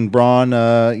 and that's when Braun.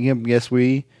 Yes,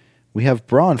 we have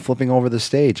Braun flipping over the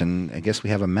stage, and I guess we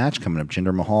have a match coming up: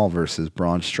 Jinder Mahal versus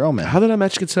Braun Strowman. How did that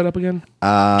match get set up again?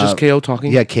 Just KO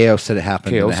talking? Yeah, KO said it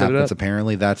happened. KO and it set it happens. up?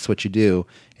 Apparently, that's what you do.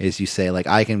 Is you say like,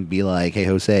 I can be like, hey,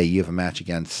 Jose, you have a match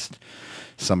against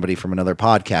somebody from another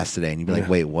podcast today, and you'd be like,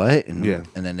 wait, what? And Yeah.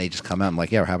 and then they just come out and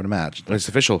like, yeah, we're having a match. It's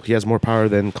official. He has more power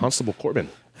than Constable Corbin.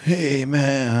 Hey,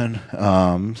 man.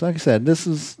 So like I said, this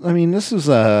is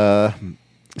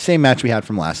same match we had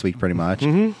from last week, pretty much.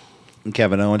 Mm-hmm.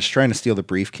 Kevin Owens trying to steal the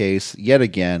briefcase yet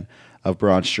again of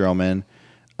Braun Strowman.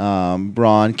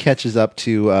 Braun catches up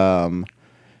to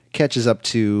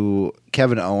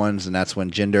Kevin Owens, and that's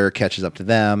when Jinder catches up to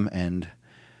them, and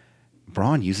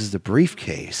Braun uses the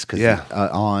briefcase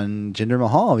on Jinder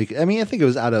Mahal. I mean, I think it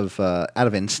was out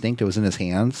of instinct. It was in his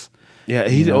hands. Yeah,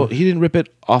 he didn't rip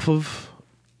it off of.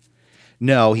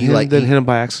 No, he Didn't hit him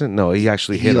by accident. No, he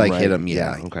actually hit him. like right? hit him,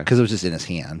 yeah, Okay. because it was just in his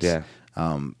hands. Yeah.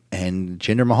 And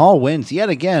Jinder Mahal wins yet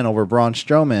again over Braun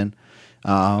Strowman.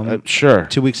 Sure.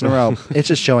 2 weeks in a row. It's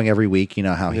just showing every week,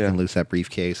 how he Yeah. can lose that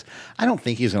briefcase. I don't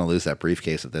think he's going to lose that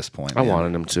briefcase at this point. I man.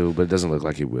 wanted him to, but it doesn't look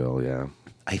like he will. Yeah.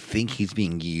 I think he's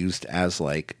being used as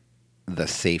like the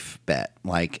safe bet.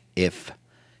 Like if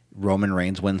Roman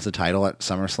Reigns wins the title at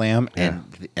SummerSlam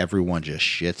and everyone just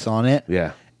shits on it,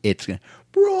 Yeah. it's going to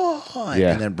Braun,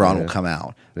 Yeah. and then Braun Yeah. will come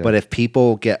out. Yeah. But if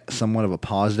people get somewhat of a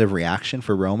positive reaction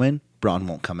for Roman, Braun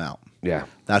won't come out. Yeah.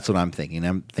 That's what I'm thinking.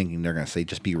 I'm thinking they're going to say,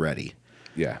 just be ready.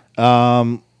 Yeah.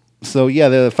 So, yeah,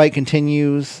 the fight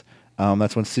continues.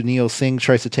 That's when Sunil Singh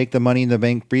tries to take the Money in the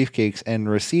Bank briefcase and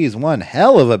receives one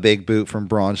hell of a big boot from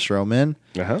Braun Strowman.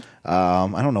 Uh-huh.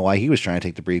 I don't know why he was trying to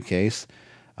take the briefcase.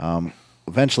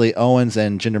 Eventually, Owens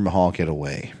and Jinder Mahal get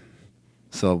away.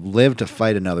 So, live to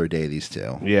fight another day, these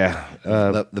two. Yeah.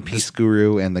 The Peace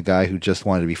Guru and the guy who just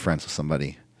wanted to be friends with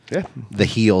somebody. Yeah. The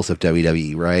heels of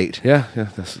WWE, right? Yeah. Yeah.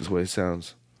 That's the way it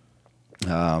sounds.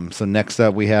 So next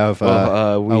up we have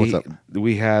what's up?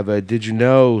 We have did you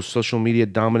know social media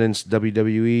dominance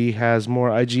WWE has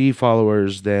more IG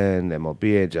followers than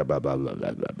MLB and blah blah blah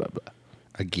blah blah blah blah.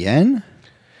 Again?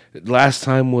 Last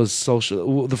time was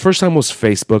social. The first time was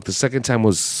Facebook. The second time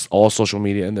was all social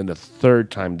media, and then the third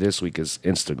time this week is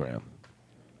Instagram.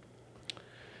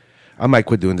 I might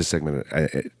quit doing this segment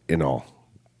in all.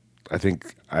 I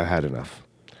think I had enough.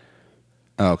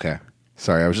 Oh, okay.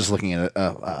 Sorry, I was just looking at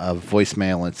a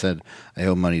voicemail and it said, I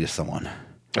owe money to someone.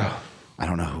 Oh. I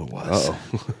don't know who it was.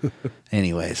 Uh-oh.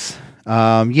 Anyways.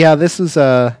 Yeah, this is...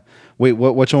 Wait,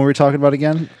 which one were we talking about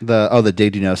again? The Day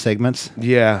Do Know segments?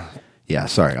 Yeah. Yeah,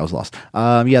 sorry, I was lost.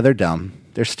 Yeah, they're dumb.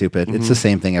 They're stupid. It's the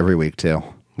same thing every week, too.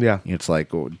 Yeah. It's like,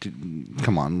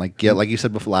 come on. Like you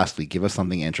said before last week, give us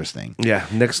something interesting. Yeah.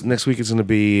 Next week it's going to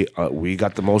be, we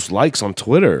got the most likes on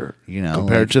Twitter. like,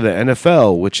 compared to the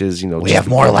NFL, which is, we have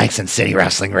more likes than City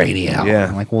Wrestling Radio. Yeah.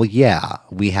 I'm like, well, yeah,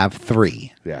 we have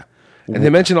 3. Yeah. And they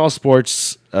mention all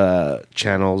sports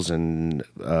channels and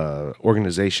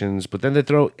organizations, but then they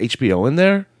throw HBO in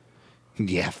there.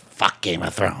 Yeah, fuck Game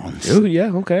of Thrones. Oh,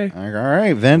 yeah, okay. All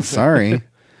right, Vince, sorry.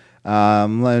 Like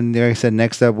I said,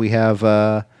 next up we have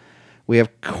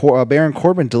Baron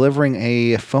Corbin delivering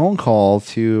a phone call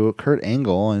to Kurt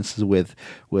Angle, and this is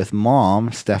with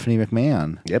Mom, Stephanie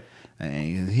McMahon. Yep.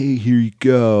 And hey, here you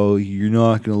go. You're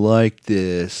not gonna like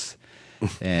this,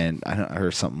 and I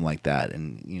heard something like that,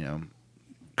 and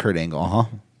Kurt Angle,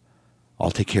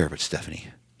 I'll take care of it, Stephanie.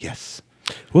 Yes.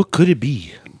 What could it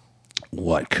be?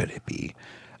 What could it be?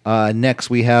 Next,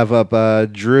 we have up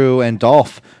Drew and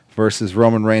Dolph versus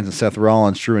Roman Reigns and Seth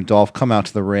Rollins. Drew and Dolph come out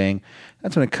to the ring.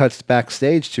 That's when it cuts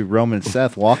backstage to Roman and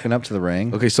Seth walking up to the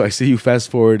ring. Okay, so I see you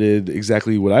fast-forwarded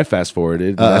exactly what I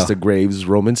fast-forwarded. That's the Graves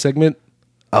Roman segment.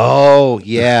 Oh,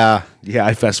 yeah. Yeah,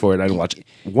 I fast-forwarded. I didn't watch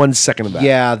 1 second of that.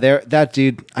 Yeah, that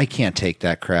dude, I can't take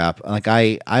that crap. Like,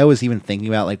 I was even thinking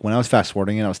about, like, when I was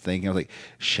fast-forwarding it, I was like,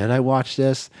 should I watch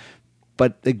this?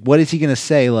 But, like, what is he going to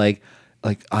say? Like,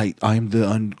 I'm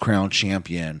the uncrowned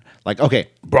champion. Like, okay,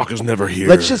 Brock is never here.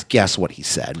 let's just guess what he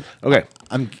said. Okay.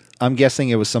 I'm guessing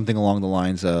it was something along the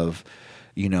lines of,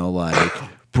 like,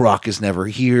 Brock is never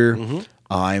here. Mm-hmm.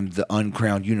 I'm the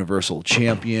uncrowned Universal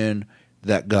Champion.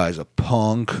 That guy's a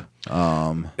punk.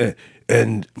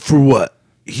 And for what?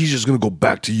 He's just going to go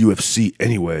back to UFC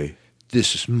anyway.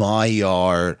 This is my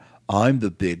yard. I'm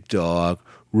the big dog.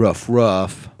 Rough.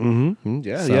 Mm-hmm.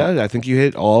 Yeah, So- yeah. I think you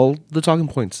hit all the talking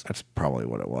points. That's probably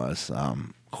what it was.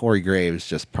 Corey Graves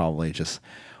just probably just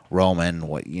Roman.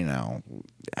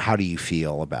 How do you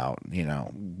feel about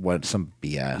what some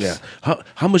BS? Yeah.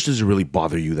 How much does it really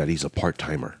bother you that he's a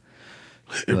part-timer?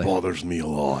 It Like- bothers me a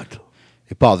lot.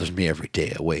 It bothers me every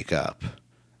day I wake up.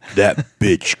 That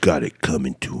bitch got it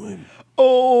coming to him.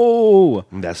 Oh.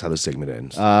 And that's how the segment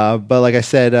ends. But like I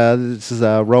said, this is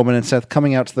Roman and Seth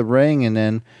coming out to the ring, and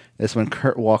then that's when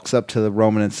Kurt walks up to the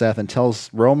Roman and Seth and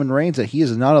tells Roman Reigns that he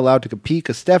is not allowed to compete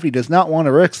because Stephanie does not want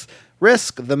to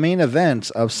risk the main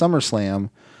event of SummerSlam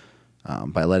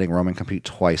by letting Roman compete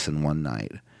twice in one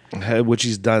night. Which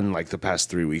he's done like the past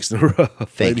 3 weeks in a row.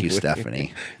 Thank you, Anyway.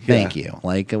 Stephanie. Thank you.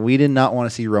 Like, we did not want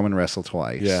to see Roman wrestle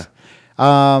twice. Yeah.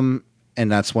 And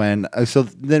that's when, so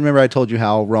then remember I told you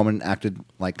how Roman acted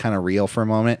like kind of real for a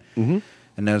moment? Mm-hmm.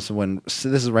 And that's when, so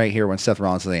this is right here when Seth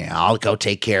Rollins is saying, I'll go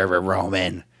take care of it,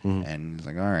 Roman. Mm-hmm. And he's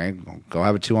like, all right, go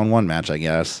have a 2-on-1 match, I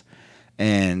guess.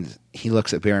 And he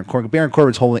looks at Baron Corbin. Baron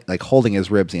Corbin's holding his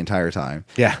ribs the entire time.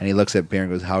 Yeah. And he looks at Baron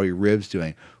and goes, how are your ribs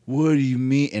doing? What do you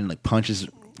mean? And like punches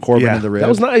Corbin in the ribs. That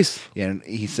was nice. Yeah, and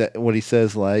he said, he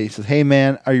says, hey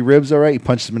man, are your ribs all right? He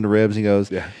punches him in the ribs. He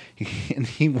goes, Yeah. and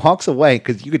he walks away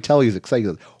because you could tell he was excited.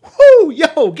 He goes, whoo,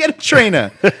 yo, get a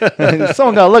trainer.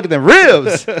 Someone got to look at them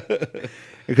ribs.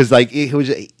 Because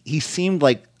he seemed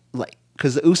like,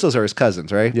 because the Usos are his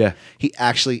cousins, right? Yeah. He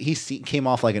actually, came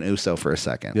off like an Uso for a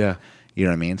second. Yeah. You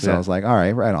know what I mean? So Yeah. I was like, all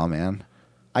right, right on, man.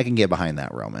 I can get behind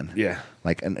that Roman. Yeah.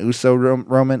 Like an Uso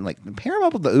Roman, like pair him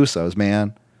up with the Usos,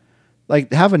 man.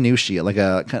 Like have a new shield, like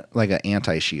a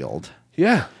anti-shield.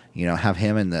 Yeah. Have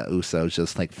him and the Usos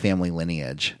just like family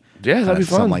lineage. Yeah, that'd be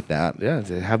fun. Something like that. Yeah,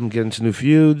 to have them get into new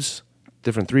feuds,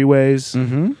 different 3-ways.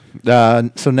 Mm-hmm.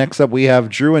 So next up we have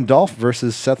Drew and Dolph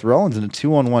versus Seth Rollins in a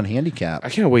 2-on-1 handicap. I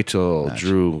can't wait till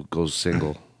Drew goes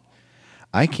single.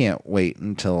 I can't wait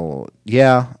until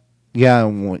yeah.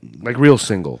 Like real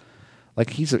single.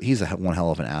 Like he's a one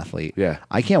hell of an athlete. Yeah.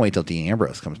 I can't wait till Dean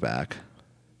Ambrose comes back.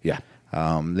 Yeah.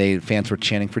 Fans were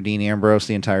chanting for Dean Ambrose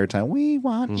the entire time. We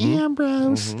want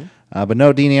Ambrose, but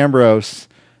no Dean Ambrose.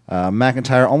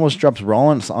 McIntyre almost drops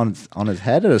Rollins on his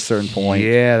head at a certain point.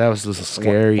 Yeah, that was a little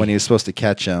scary. When he was supposed to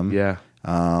catch him. Yeah.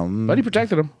 But he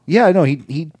protected him. Yeah, no,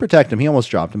 he protected him. He almost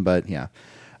dropped him, but yeah.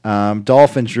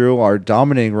 Dolph and Drew are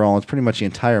dominating Rollins pretty much the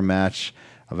entire match.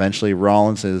 Eventually,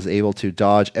 Rollins is able to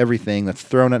dodge everything that's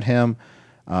thrown at him.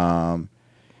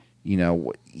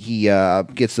 he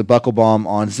gets the buckle bomb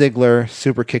on Ziggler,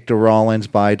 super kick to Rollins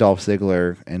by Dolph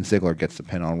Ziggler, and Ziggler gets the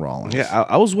pin on Rollins. Yeah,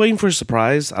 I was waiting for a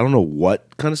surprise. I don't know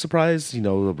what kind of surprise.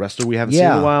 The wrestler we haven't seen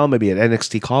in a while. Maybe an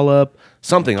NXT call-up.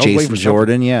 Something. I was waiting Jason for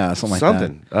Jordan, something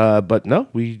like that. But no,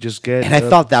 we just get... And I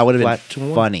thought that would have been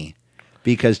 2-1. funny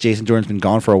because Jason Jordan's been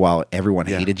gone for a while. Everyone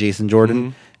hated Jason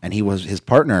Jordan, and he was his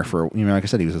partner for, like I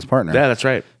said, he was his partner. Yeah, that's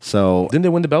right. So Didn't they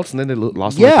win the belts and then they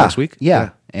lost the last week? Yeah.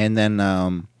 And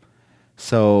then...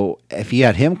 So if you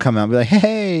had him come out and be like,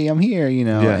 hey, I'm here,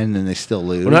 and then they still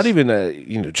lose. Well, not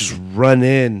even, just run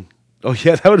in. Oh,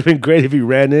 yeah, that would have been great if he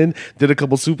ran in, did a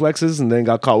couple suplexes, and then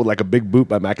got caught with like a big boot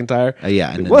by McIntyre.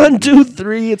 Yeah. And 1, 2,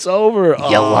 3, it's over.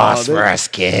 You lost for us,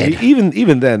 kid.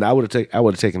 Even then, I would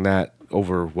have taken that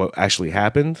over what actually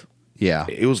happened. Yeah.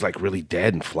 It was like really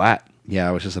dead and flat. Yeah,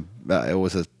 it was just it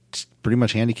was a pretty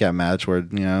much handicap match where,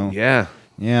 Yeah.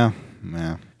 Yeah.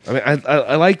 I mean,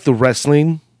 I like the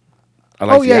wrestling. I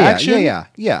like the action.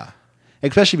 Yeah.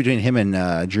 Especially between him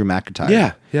and Drew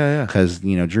McIntyre. Yeah. Because,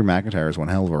 Drew McIntyre is one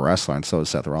hell of a wrestler, and so is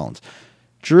Seth Rollins.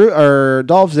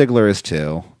 Dolph Ziggler is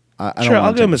too.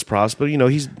 I'll give him his props, but,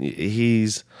 he's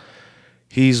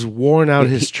worn out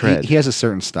his tread. He has a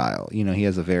certain style. He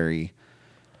has a very,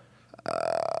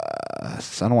 I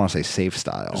don't want to say safe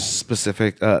style.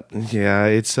 Specific. Yeah,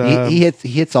 it's... he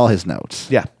hits all his notes.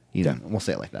 Yeah. We'll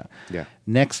say it like that. Yeah.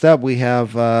 Next up, we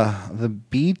have the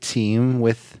B Team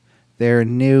with their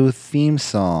new theme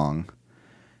song.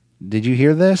 Did you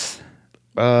hear this?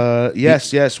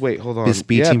 Yes. Wait, hold on. This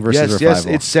B Team versus Revival. Yes.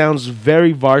 It sounds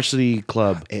very Varsity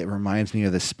Club. It reminds me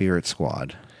of the Spirit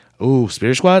Squad. Ooh,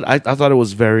 Spirit Squad. I thought it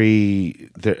was very.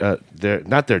 They're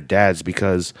not their dads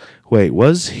because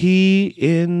was he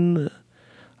in?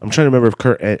 I'm trying to remember if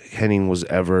Kurt Hennig was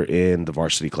ever in the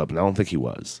Varsity Club, and I don't think he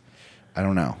was. I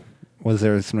don't know. Was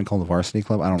there something called the Varsity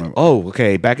Club? I don't remember. Oh,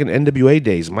 okay. Back in NWA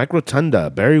days, Mike Rotunda,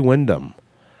 Barry Windham,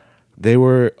 they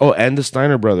were. Oh, and the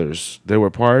Steiner brothers. They were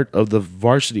part of the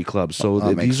Varsity Club.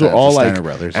 So these were all like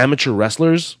amateur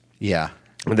wrestlers. Yeah,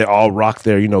 and they all rocked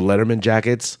their Letterman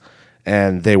jackets,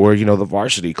 and they were the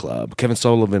Varsity Club. Kevin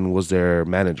Sullivan was their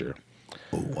manager.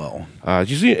 Oh, wow.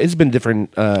 You see, it's been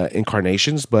different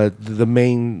incarnations, but the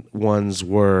main ones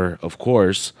were, of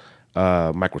course,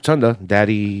 Mike Rotunda,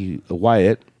 Daddy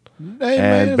Wyatt,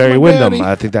 and Barry Windham. Daddy.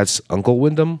 I think that's Uncle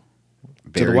Windham.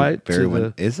 Barry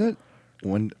Windham. Is it? I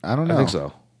don't know. I think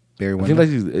so. Barry Windham. I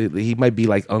think like he might be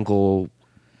like Uncle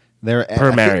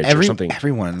per marriage or something.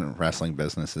 Everyone in the wrestling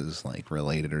business is like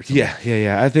related or something.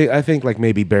 Yeah. I think like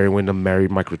maybe Barry Windham married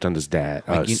Mike Rotunda's dad,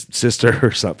 sister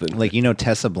or something. Like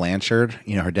Tessa Blanchard.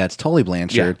 Her dad's Tully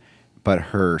Blanchard, but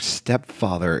her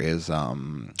stepfather is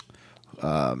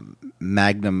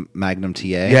Magnum TA.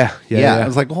 Yeah. I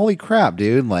was like, holy crap,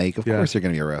 dude! Like, of course you're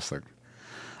gonna be a wrestler.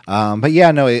 But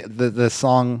yeah, no, the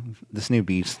song, this new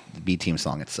B Team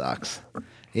song, it sucks.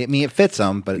 It fits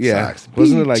them, but it sucks.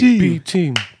 Wasn't it like B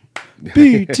Team?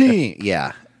 B Team,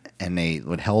 yeah. And they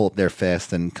would hold up their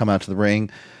fist and come out to the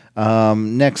ring.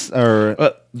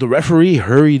 The referee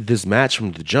hurried this match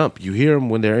from the jump. You hear him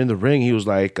when they're in the ring. He was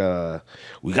like,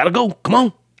 "We gotta go. Come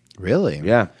on." Really?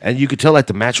 Yeah, and you could tell like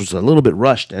the match was a little bit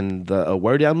rushed, and the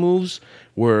wear down moves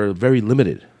were very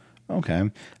limited. Okay,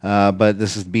 but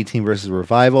this is B Team versus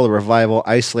Revival. The Revival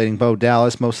isolating Bo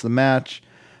Dallas most of the match,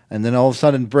 and then all of a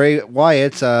sudden Bray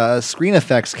Wyatt's screen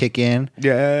effects kick in.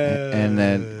 Yeah, and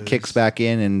then kicks back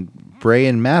in, and Bray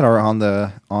and Matt are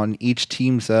on each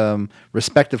team's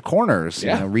respective corners,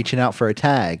 reaching out for a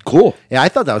tag. Cool. Yeah, I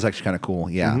thought that was actually kind of cool.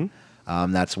 Yeah,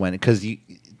 that's when because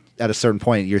at a certain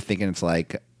point you're thinking it's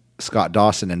like Scott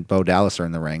Dawson and Bo Dallas are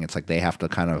in the ring. It's like they have to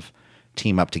kind of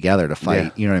team up together to fight. Yeah.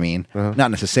 You know what I mean?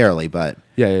 Not necessarily, but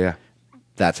yeah.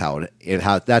 That's how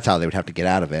that's how they would have to get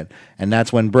out of it. And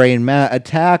that's when Bray and Matt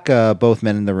attack both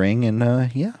men in the ring. And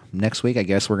next week I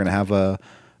guess we're gonna have a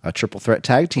triple threat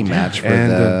tag team match for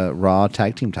the Raw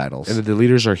tag team titles. And the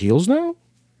leaders are heels now,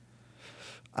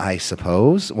 I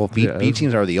suppose. Well, B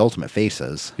teams are the ultimate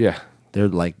faces. Yeah. They're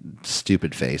like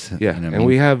stupid face. Yeah, you know and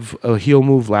we have a heel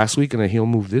move last week and a heel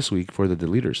move this week for the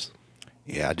Deleters.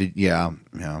 Yeah.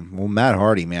 Well, Matt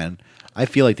Hardy, man, I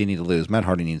feel like they need to lose. Matt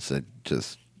Hardy needs to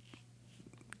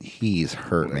he's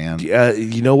hurt, man.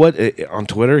 You know what? On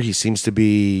Twitter, he seems to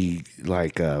be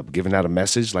like giving out a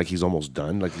message, like he's almost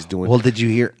done, like he's doing. Well, did you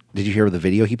hear the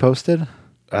video he posted?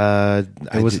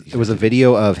 It was a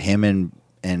video of him and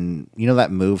you know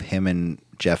that move him and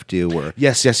Jeff do where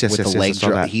yes, with the leg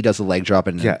drop, he does a leg drop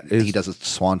and he does a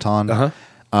swanton.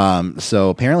 So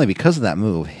apparently, because of that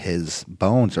move, his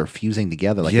bones are fusing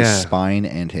together, like his Yeah. spine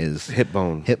and his Hip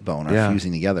bone. are Yeah.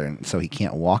 fusing together, and so he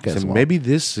can't walk as So well. maybe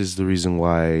this is the reason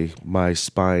why my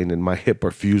spine and my hip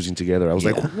are fusing together. I was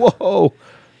like, Yeah. whoa.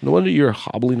 No wonder you're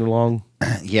hobbling along.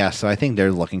 Yeah, so I think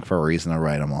they're looking for a reason to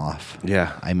write him off.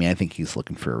 Yeah. I mean, I think he's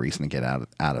looking for a reason to get out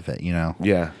of it. You know,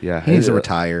 Yeah. he needs to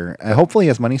retire. Hopefully, he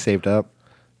has money saved up.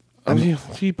 I mean,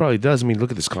 he probably does. I mean,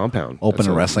 look at this compound. Open That's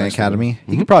a a wrestling nice academy.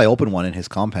 one. He could probably open one in his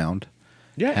compound.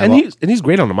 Yeah, Have and all- he's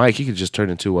great on the mic. He could just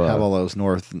turn into Have all those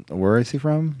Where is he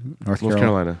from? North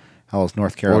Carolina How is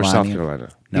North Carolina? or South Carolina.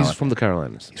 No, He's from the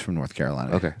Carolinas. He's from North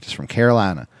Carolina. Okay. Just from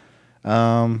Carolina.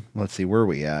 Let's see, where are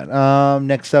we at?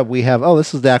 Next up, we have,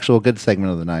 this is the actual good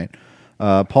segment of the night.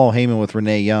 Paul Heyman with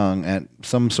Renee Young at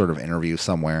some sort of interview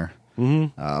somewhere,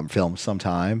 filmed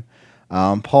sometime.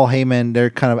 Paul Heyman, they're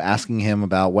kind of asking him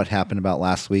about what happened about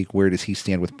last week. Where does he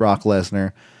stand with Brock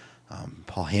Lesnar?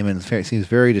 Paul Heyman seems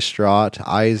very distraught.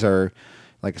 Eyes are,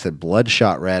 like I said,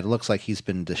 bloodshot red. Looks like he's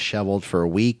been disheveled for a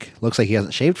week. Looks like he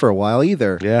hasn't shaved for a while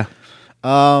either. Yeah.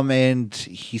 And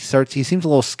he seems a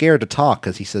little scared to talk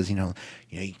because he says,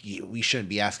 we shouldn't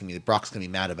be asking me. Brock's going to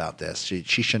be mad about this. She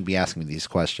shouldn't be asking me these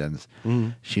questions.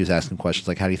 She was asking questions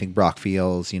like, how do you think Brock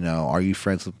feels? Are you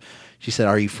friends with, she said,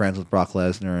 are you friends with Brock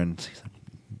Lesnar? And he's like,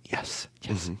 yes,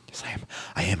 I am.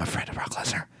 I am a friend of Brock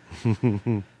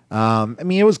Lesnar. I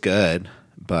mean, it was good,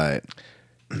 but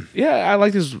Yeah, I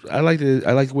like this. I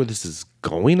like where this is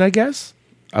going, I guess.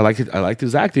 I liked it. I liked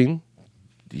his acting.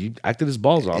 He acted his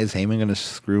balls off. is Heyman going to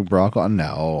screw Brock on?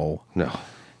 No, No.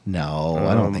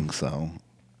 I don't think so.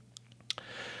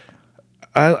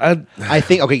 I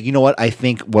think, okay, you know what? I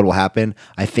think what will happen,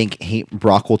 I think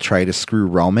Brock will try to screw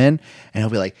Roman, and he'll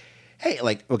be like, hey,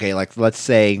 let's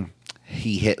say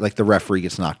the referee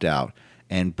gets knocked out,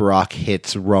 and Brock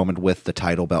hits Roman with the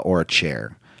title belt or a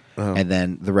chair. And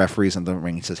then the referee's in the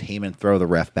ring. He says, Heyman, throw the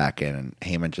ref back in. And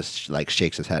Heyman just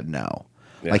shakes his head no.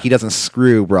 Yeah. Like, he doesn't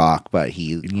screw Brock, but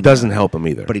he doesn't help him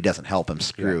either. But he doesn't help him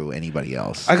screw anybody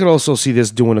else. I could also see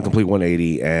this doing a complete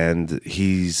 180, and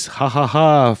he's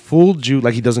fooled you.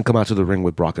 Like he doesn't come out to the ring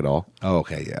with Brock at all. Oh,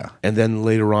 okay, yeah. And then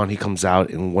later on, he comes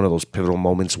out in one of those pivotal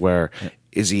moments where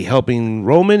is he helping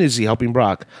Roman? Is he helping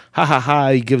Brock?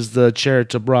 He gives the chair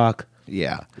to Brock.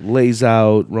 Yeah. Lays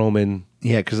out Roman.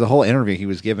 Yeah, because the whole interview he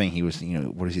was giving, he was,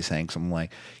 what is he saying? Something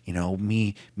like,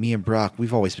 me and Brock,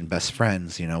 we've always been best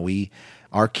friends.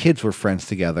 Our kids were friends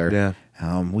together.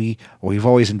 Yeah. We've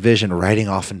always envisioned riding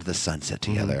off into the sunset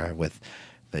together with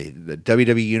the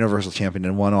WWE Universal Champion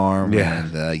in one arm Yeah.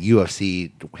 and the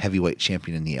UFC Heavyweight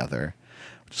Champion in the other,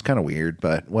 which is kind of weird,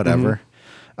 but whatever.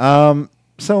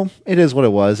 So it is what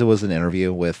it was. It was an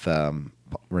interview with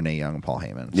Renee Young and Paul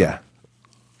Heyman. So. Yeah.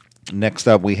 Next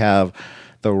up, we have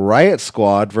the Riot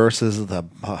Squad versus the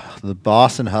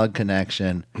Boss and Hug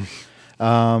Connection.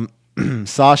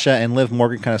 Sasha and Liv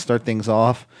Morgan kind of start things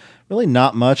off. Really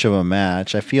not much of a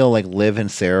match. I feel like Liv and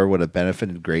Sarah would have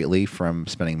benefited greatly from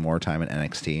spending more time in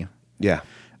NXT. Yeah.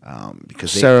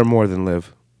 Because Sarah more than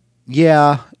Liv.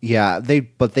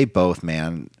 they both,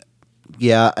 man.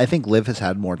 Yeah, I think Liv has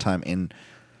had more time in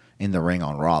the ring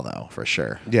on Raw though, for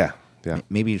sure. Yeah. Yeah.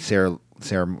 Maybe Sarah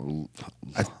Logan.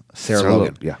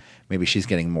 Yeah. Maybe she's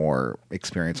getting more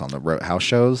experience on the house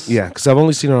shows. Yeah, because I've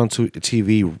only seen her on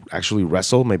TV actually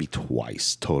wrestle maybe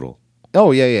twice total.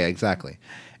 Oh, yeah, exactly.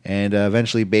 And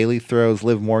eventually Bayley throws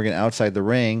Liv Morgan outside the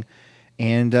ring,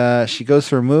 and she goes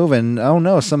for a move, and oh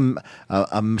no,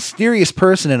 a mysterious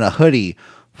person in a hoodie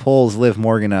pulls Liv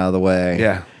Morgan out of the way.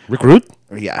 Yeah. Rick Rude?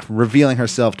 Yeah, revealing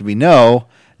herself to be not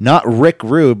Rick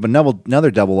Rude, but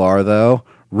another double R, though.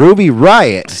 Ruby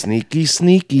Riott.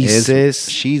 Sneaky, sis.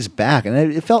 She's back, and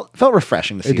it felt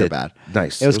refreshing to see her did. back.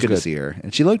 Nice. It was good to see her,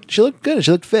 and she looked good.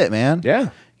 She looked fit, man. Yeah.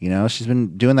 She's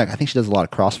been doing that. I think she does a lot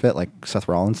of CrossFit, like Seth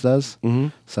Rollins does. Mm-hmm.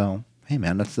 So, hey,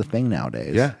 man, that's the thing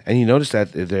nowadays. Yeah, and you notice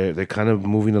that they're kind of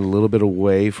moving a little bit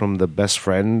away from the best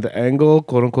friend angle,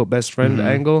 quote unquote best friend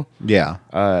angle. Yeah.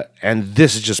 And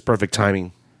this is just perfect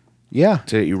timing Yeah.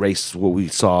 to erase what we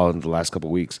saw in the last couple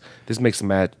of weeks. This makes the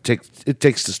match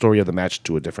takes the story of the match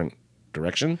to a different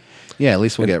direction. Yeah, at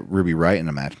least we'll get Ruby Riott in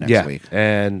a match next week.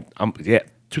 And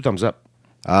 2 thumbs up.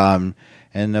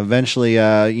 And eventually,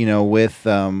 with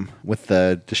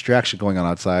the distraction going on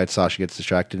outside, Sasha gets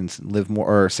distracted, and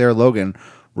Sarah Logan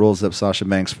rolls up Sasha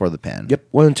Banks for the pin. Yep,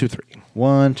 1, 2, 3.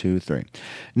 1, 2, 3.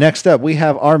 Next up, we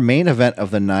have our main event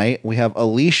of the night. We have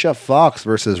Alicia Fox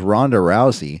versus Ronda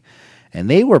Rousey. And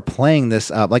they were playing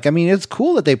this up. It's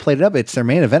cool that they played it up. It's their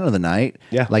main event of the night.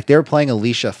 Yeah. They were playing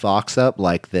Alicia Fox up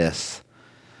like the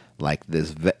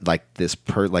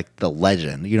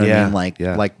legend. You know what I mean?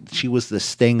 Like she was the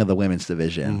Sting of the women's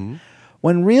division.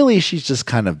 when really she's just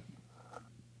kind of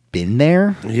been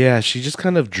there. Yeah, she just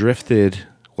kind of drifted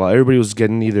while everybody was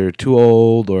getting either too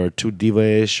old or too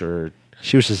diva-ish or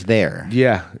She was just there.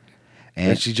 yeah,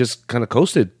 And- and she just kind of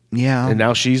coasted. Yeah. and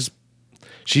now she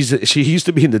used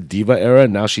to be in the diva era,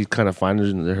 and now she's kind of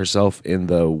finding herself in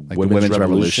the women's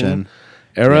revolution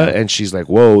era, Yeah. and she's like,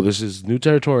 "Whoa, this is new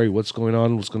territory. What's going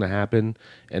on? What's going to happen?"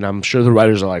 And I'm sure the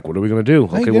writers are like, "What are we going to do?"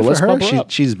 Hey, Okay, good well, for let's her. bump her up.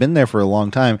 She's been there for a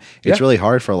long time. It's Yeah. really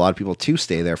hard for a lot of people to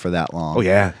stay there for that long. Oh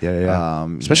yeah.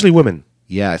 Especially women.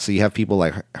 Yeah, so you have people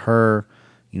like her.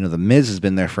 The Miz has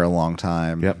been there for a long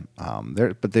time. Yep.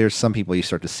 But there's some people you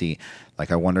start to see,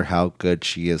 like I wonder how good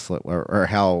she is, or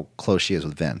how close she is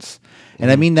with Vince.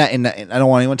 And I mean that, and I don't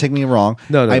want anyone to take me wrong.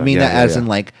 No, I mean yeah, that yeah, as yeah. in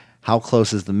like how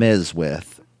close is the Miz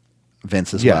with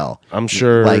Vince as Yeah, well. I'm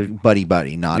sure- like buddy,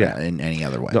 not Yeah. in any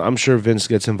other way. No, I'm sure Vince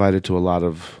gets invited to a lot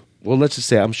of. Well, let's just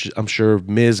say I'm sure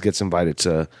Miz gets invited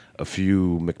to a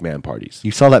few McMahon parties. You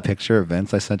saw that picture of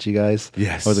Vince I sent you guys?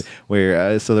 Yes.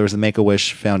 Where so there was a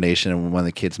Make-A-Wish Foundation, and one of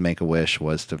the kids' Make-A-Wish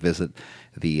was to visit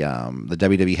the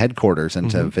WWE headquarters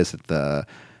and to visit the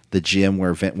gym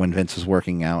where when Vince was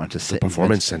working out, and to sit in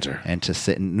Performance Vince- Center. and to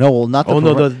sit in not the Oh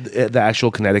no, perfor- the actual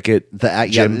Connecticut yeah,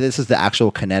 gym. this is the actual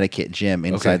Connecticut gym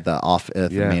inside the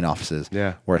Yeah. main offices.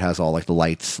 Yeah. Where it has all like the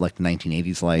lights, like the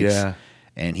 1980s lights. Yeah.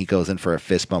 And he goes in for a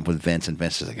fist bump with Vince, and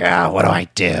Vince is like, what do I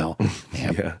do?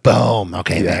 And Yeah. boom,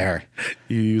 okay, there.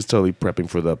 He was totally prepping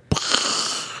for the.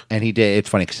 And he did. It's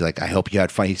funny because he's like, I hope you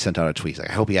had fun. He sent out a tweet. He's like,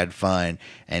 I hope you had fun,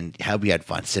 and I hope you had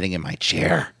fun sitting in my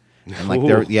chair. And like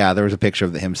there was a picture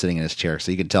of him sitting in his chair,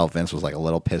 so you could tell Vince was like a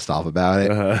little pissed off about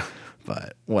it.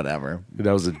 But whatever.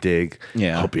 That was a dig.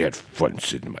 Yeah. Hope you had fun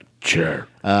sitting in my chair.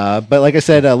 But like I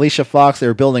said, Alicia Fox, they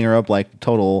were building her up like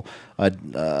total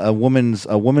a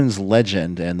woman's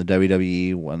legend in the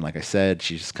WWE. When, like I said,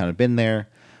 she's just kind of been there.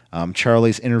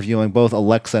 Charlie's interviewing both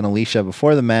Alexa and Alicia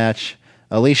before the match.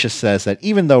 Alicia says that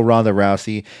even though Ronda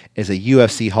Rousey is a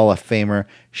UFC Hall of Famer,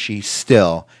 she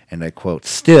still, and I quote,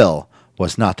 still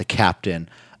was not the captain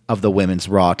of the women's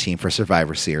Raw team for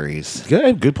Survivor Series.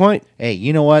 Good point. Hey,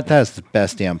 you know what? That is the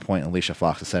best damn point Alicia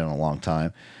Fox has said in a long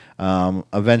time.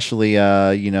 Eventually,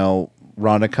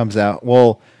 Ronda comes out.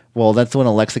 Well, that's when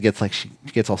Alexa gets she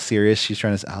gets all serious. She's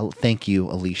trying to say, oh, thank you,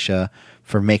 Alicia,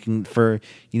 for if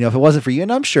it wasn't for you,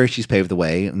 and I'm sure she's paved the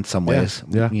way in some ways.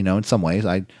 Yeah. In some ways,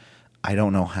 I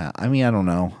don't know how. I mean, I don't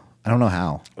know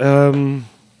how.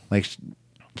 Like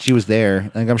she was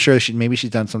there. Like I'm sure maybe she's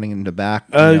done something in the back.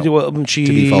 To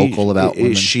be vocal about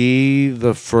women. Is she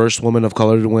the first woman of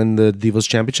color to win the Divas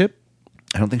Championship?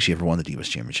 I don't think she ever won the Divas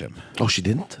Championship. Oh, she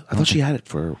didn't? I thought she had it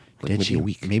for maybe she? a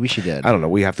week. Maybe she did. I don't know.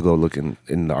 We have to go look in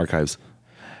the archives.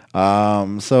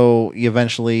 So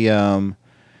eventually,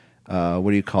 what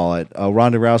do you call it?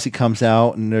 Ronda Rousey comes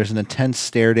out, and there's an intense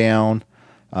stare down.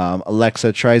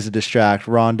 Alexa tries to distract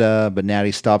Ronda, but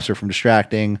Natty stops her from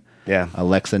distracting. Yeah.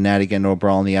 Alexa and Natty get into a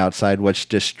brawl on the outside, which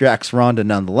distracts Ronda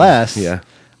nonetheless. Yeah.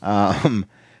 And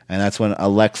that's when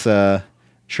Alexa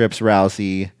trips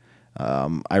Rousey.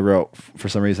 For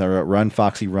some reason, I wrote "Run,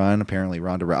 Foxy, Run." Apparently,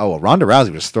 Ronda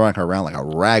Rousey was throwing her around like a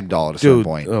rag doll at a certain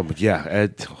point.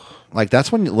 Like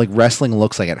that's when like wrestling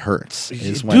looks like it hurts.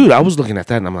 Dude, I was looking at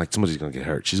that and I'm like, somebody's gonna get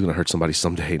hurt. She's gonna hurt somebody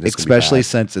someday. And Especially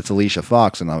since it's Alicia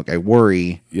Fox, and I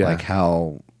worry Yeah. like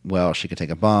how well she could take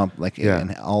a bump, like Yeah.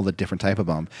 and all the different type of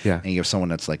bump. Yeah. And you have someone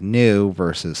that's like new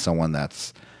versus someone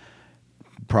that's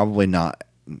probably not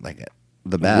like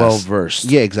the best, Well-versed.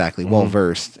 Yeah, exactly, well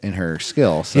versed in her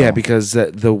skill. So. Yeah, because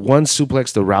the one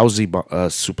suplex, the Rousey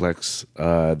suplex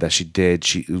that she did,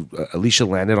 Alicia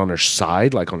landed on her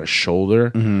side, like on her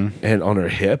shoulder and on her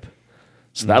hip.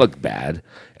 So that looked bad.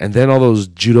 And then all those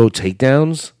judo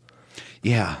takedowns,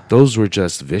 yeah, those were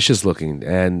just vicious looking.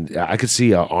 And I could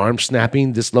see an arm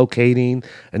snapping, dislocating,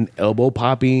 an elbow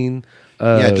popping.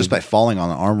 just by falling on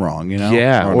the arm wrong,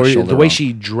 Yeah, on or shoulder the way wrong.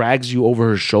 she drags you over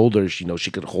her shoulders,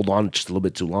 she could hold on just a little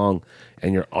bit too long,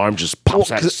 and your arm just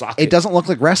pops out of 'cause socket. it doesn't look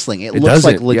like wrestling. It It looks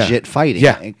like doesn't, yeah. legit fighting.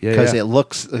 Yeah, because yeah. it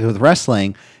looks with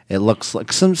wrestling. It looks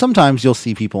like sometimes you'll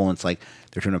see people and it's like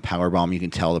they're doing a power bomb. You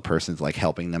can tell the person's like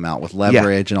helping them out with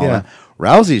leverage and all yeah. that.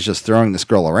 Rousey's just throwing this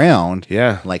girl around.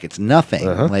 Yeah. like it's nothing.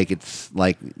 Like it's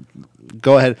like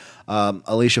go ahead,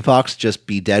 Alicia Fox, just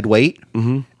be dead weight,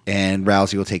 and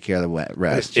Rousey will take care of the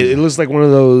rest. It looks like one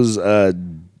of those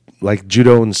like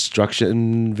judo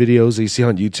instruction videos that you see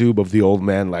on YouTube of the old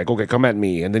man, like, okay, come at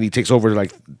me, and then he takes over,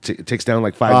 like takes down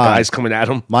like five guys coming at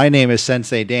him. My name is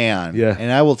Sensei Dan. Yeah.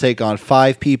 and I will take on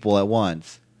 5 people at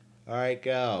once. All right,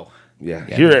 go. Yeah.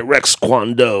 Here at Rex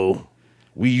Kwando,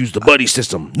 we use the buddy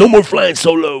system. No more flying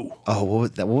solo. Oh, what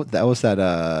was that? That was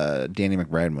that Danny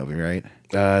McBride movie, right?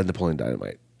 Napoleon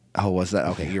Dynamite. Oh, was that?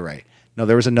 Okay, you're right. No,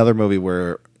 there was another movie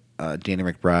where Danny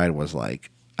McBride was like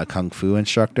a kung fu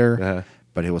instructor,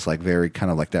 but it was like very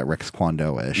kind of like that Rex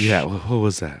Kwando-ish. Yeah, what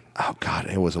was that? Oh God,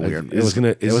 it was a weird. It's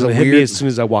gonna a hit me as soon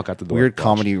as I walk out the door. weird Watch.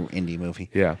 comedy indie movie.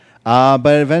 Yeah.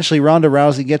 But eventually Ronda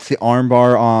Rousey gets the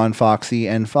armbar on Foxy,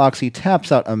 and Foxy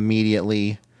taps out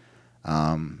immediately.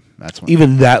 That's when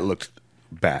Even that looked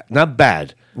bad. Not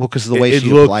bad. well, because of the way it she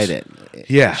looked- applied it.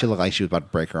 Yeah. She looked like she was about to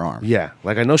break her arm. Yeah,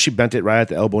 like I know she bent it right at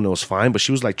the elbow and it was fine, but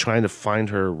she was like trying to find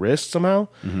her wrist somehow.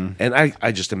 And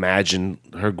I just imagine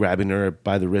her grabbing her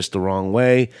by the wrist the wrong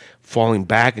way, falling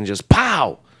back and just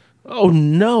pow. Oh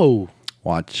no.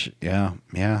 Watch, yeah.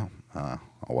 Oh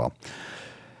well.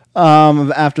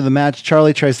 After the match,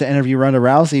 Charlie tries to interview Ronda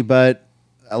Rousey, but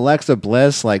Alexa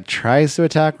Bliss like tries to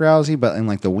attack Rousey, but in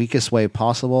like the weakest way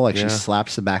possible. Like Yeah. she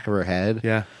slaps the back of her head.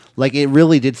 Yeah. Like it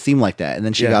really did seem like that, and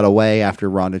then she Yeah. got away after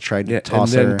Ronda tried to Yeah, and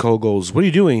toss then her. Cole goes, "What are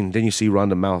you doing?" Then you see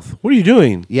Ronda mouth, "What are you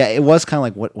doing?" Yeah, it was kind of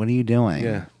like, what are you doing?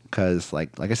 Yeah. Because like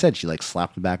I said, she like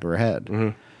slapped the back of her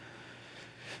head.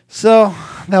 So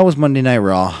that was Monday Night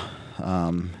Raw.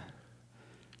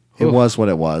 It Oof. was what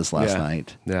it was last Yeah.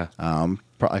 night. Yeah.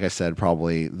 Like I said,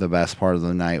 probably the best part of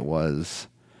the night was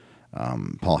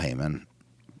Paul Heyman,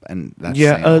 and that's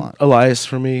saying a lot. Elias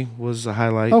for me was a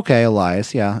highlight. Okay,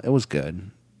 Elias, yeah, it was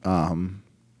good.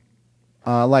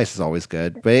 Elias is always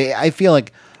good, but I feel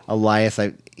like Elias,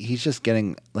 he's just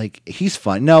getting like he's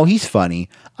fun. No, he's funny.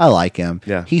 I like him.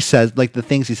 Yeah. He says like the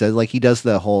things he says, like he does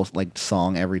the whole like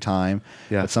song every time.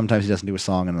 Yeah. But sometimes he doesn't do a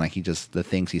song, and like the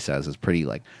things he says is pretty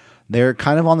like they're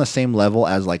kind of on the same level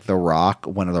as like The Rock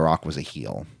when The Rock was a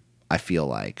heel. I feel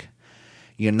like.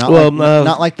 You know,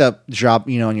 not like the drop,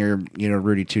 on your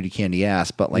Rudy Tooty candy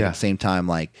ass, but like Yeah. at the same time,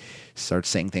 like starts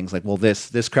saying things like, "Well, this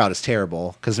crowd is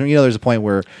terrible." Because there's a point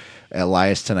where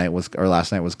Elias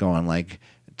last night was going like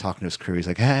talking to his crew. He's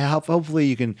like, "Hey, hopefully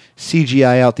you can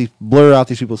blur out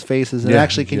these people's faces, and Yeah,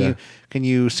 actually can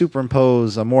you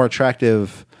superimpose a more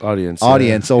attractive Audience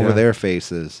over yeah. their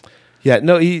faces?" Yeah,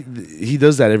 no, he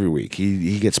does that every week.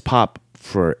 He gets pop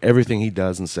for everything he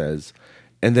does and says,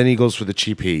 and then he goes for the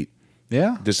cheap heat.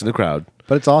 Yeah, This in the crowd.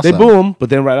 but it's awesome. They boo him, but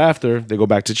then right after they go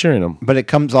back to cheering him. But he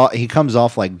comes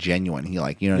off like genuine. He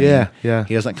like, what I Yeah, mean? yeah.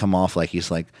 He doesn't come off like he's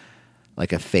like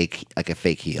a fake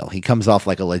heel. He comes off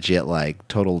like a legit like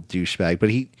total douchebag. But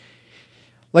he,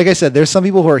 like I said, there's some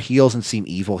people who are heels and seem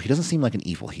evil. He doesn't seem like an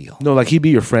evil heel. No, like he'd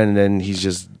be your friend, and then he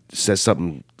just says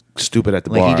something stupid at the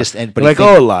Like bar. he just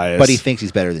Elias. But he thinks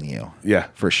he's better than you. yeah,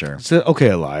 For sure. So, okay,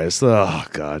 Elias. Oh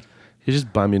God, you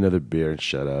just buy me another beer and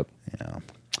shut up. Yeah.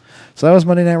 So that was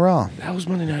Monday Night Raw. That was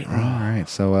Monday Night All Raw. right.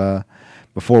 So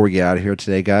before we get out of here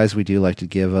today, guys, we do like to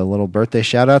give a little birthday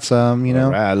shout outs. All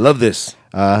right, I love this.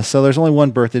 So there's only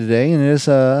one birthday today, and it's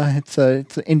an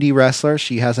indie wrestler.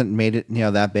 She hasn't made it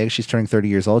that big. She's turning 30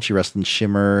 years old. She wrestled in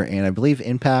Shimmer and I believe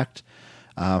Impact.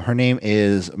 Her name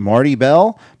is Marty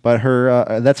Bell, but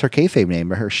that's her kayfabe name.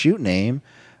 But her shoot name,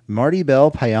 Marty Bell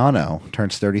Payano,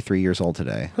 turns 33 years old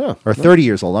today, or 30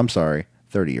 years old. I'm sorry,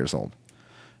 30 years old.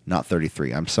 Not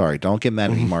 33. I'm sorry. Don't get mad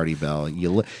at me, Marty Bell.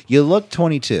 You look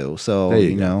 22, so There you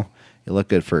you look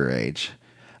good for your age.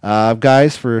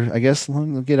 Guys, I guess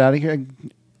we'll get out of here. I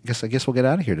guess we'll get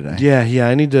out of here today. Yeah.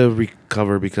 I need to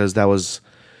recover because that was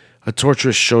a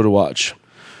torturous show to watch.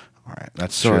 All right,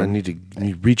 that's So true. I need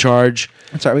to recharge.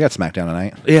 That's all right. We got SmackDown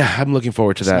tonight. Yeah, I'm looking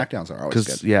forward to that. SmackDowns are always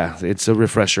good. Yeah, it's a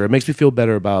refresher. It makes me feel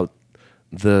better about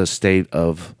the state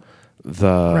of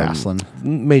the Wrestling.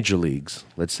 major leagues,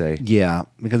 let's say. Yeah,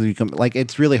 because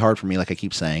it's really hard for me, like I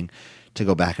keep saying, to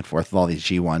go back and forth with all these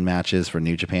G1 matches for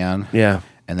New Japan. Yeah.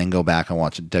 And then go back and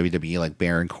watch WWE like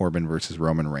Baron Corbin versus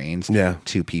Roman Reigns. Yeah.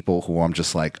 Two people who I'm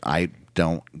just like, I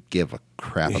don't give a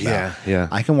crap about. Yeah.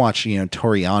 I can watch,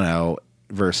 Toriano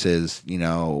versus,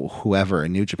 whoever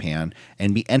in New Japan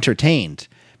and be entertained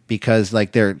because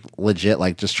like they're legit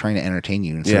like just trying to entertain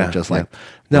you instead of just like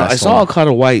No, I wrestle. saw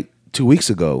Okada White 2 weeks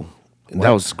ago. And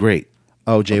that was great.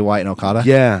 Oh, Jay White and Okada?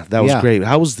 Yeah, that was Yeah. great.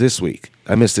 How was this week?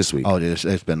 I missed this week. Oh, dude,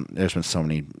 there's been so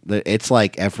many. It's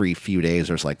like every few days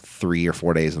there's like 3 or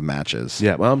 4 days of matches.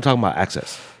 Yeah, well, I'm talking about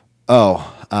Access.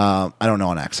 Oh, I don't know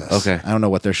on Access. Okay. I don't know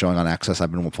what they're showing on Access.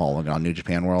 I've been following it on New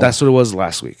Japan World. That's what it was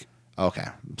last week. okay.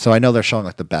 So I know they're showing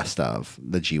like the best of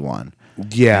the G1.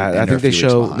 Yeah, And I they're think they a few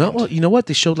weeks show. behind. No, well, you know what?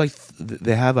 They showed like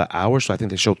they have an hour, so I think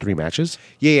they showed 3 matches.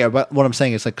 Yeah. But what I'm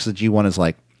saying is like because the G1 is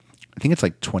like I think it's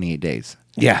like 28 days.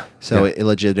 Yeah. So yeah. it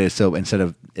legit is. So instead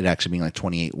of it actually being like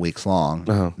 28 weeks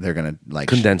long, they're gonna like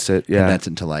Condense it, yeah. condense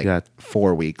it into like Yeah.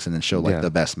 4 weeks, and then show like Yeah. the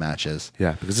best matches.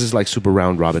 Yeah, because this is like super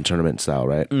round robin tournament style,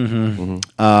 right?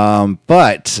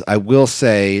 But I will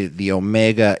say the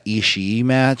Omega Ishii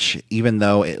match, even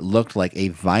though it looked like a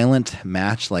violent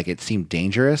match, like it seemed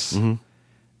dangerous, it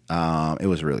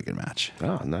was a really good match.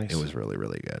 Oh, nice. It was really,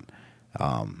 really good.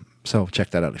 So check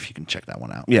that out if you can check that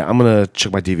one out. Yeah, I'm gonna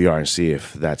check my DVR and see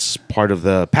if that's part of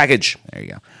the package. There you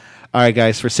go. All right,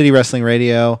 guys. For City Wrestling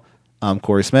Radio, I'm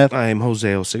Corey Smith. I'm Jose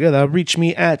Osegueda. Reach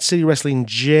me at City Wrestling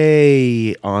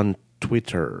J on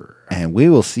Twitter. And we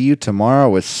will see you tomorrow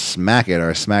with Smack It,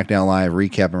 our SmackDown Live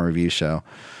recap and review show.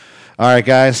 All right,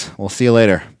 guys. We'll see you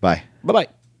later. Bye. Bye bye.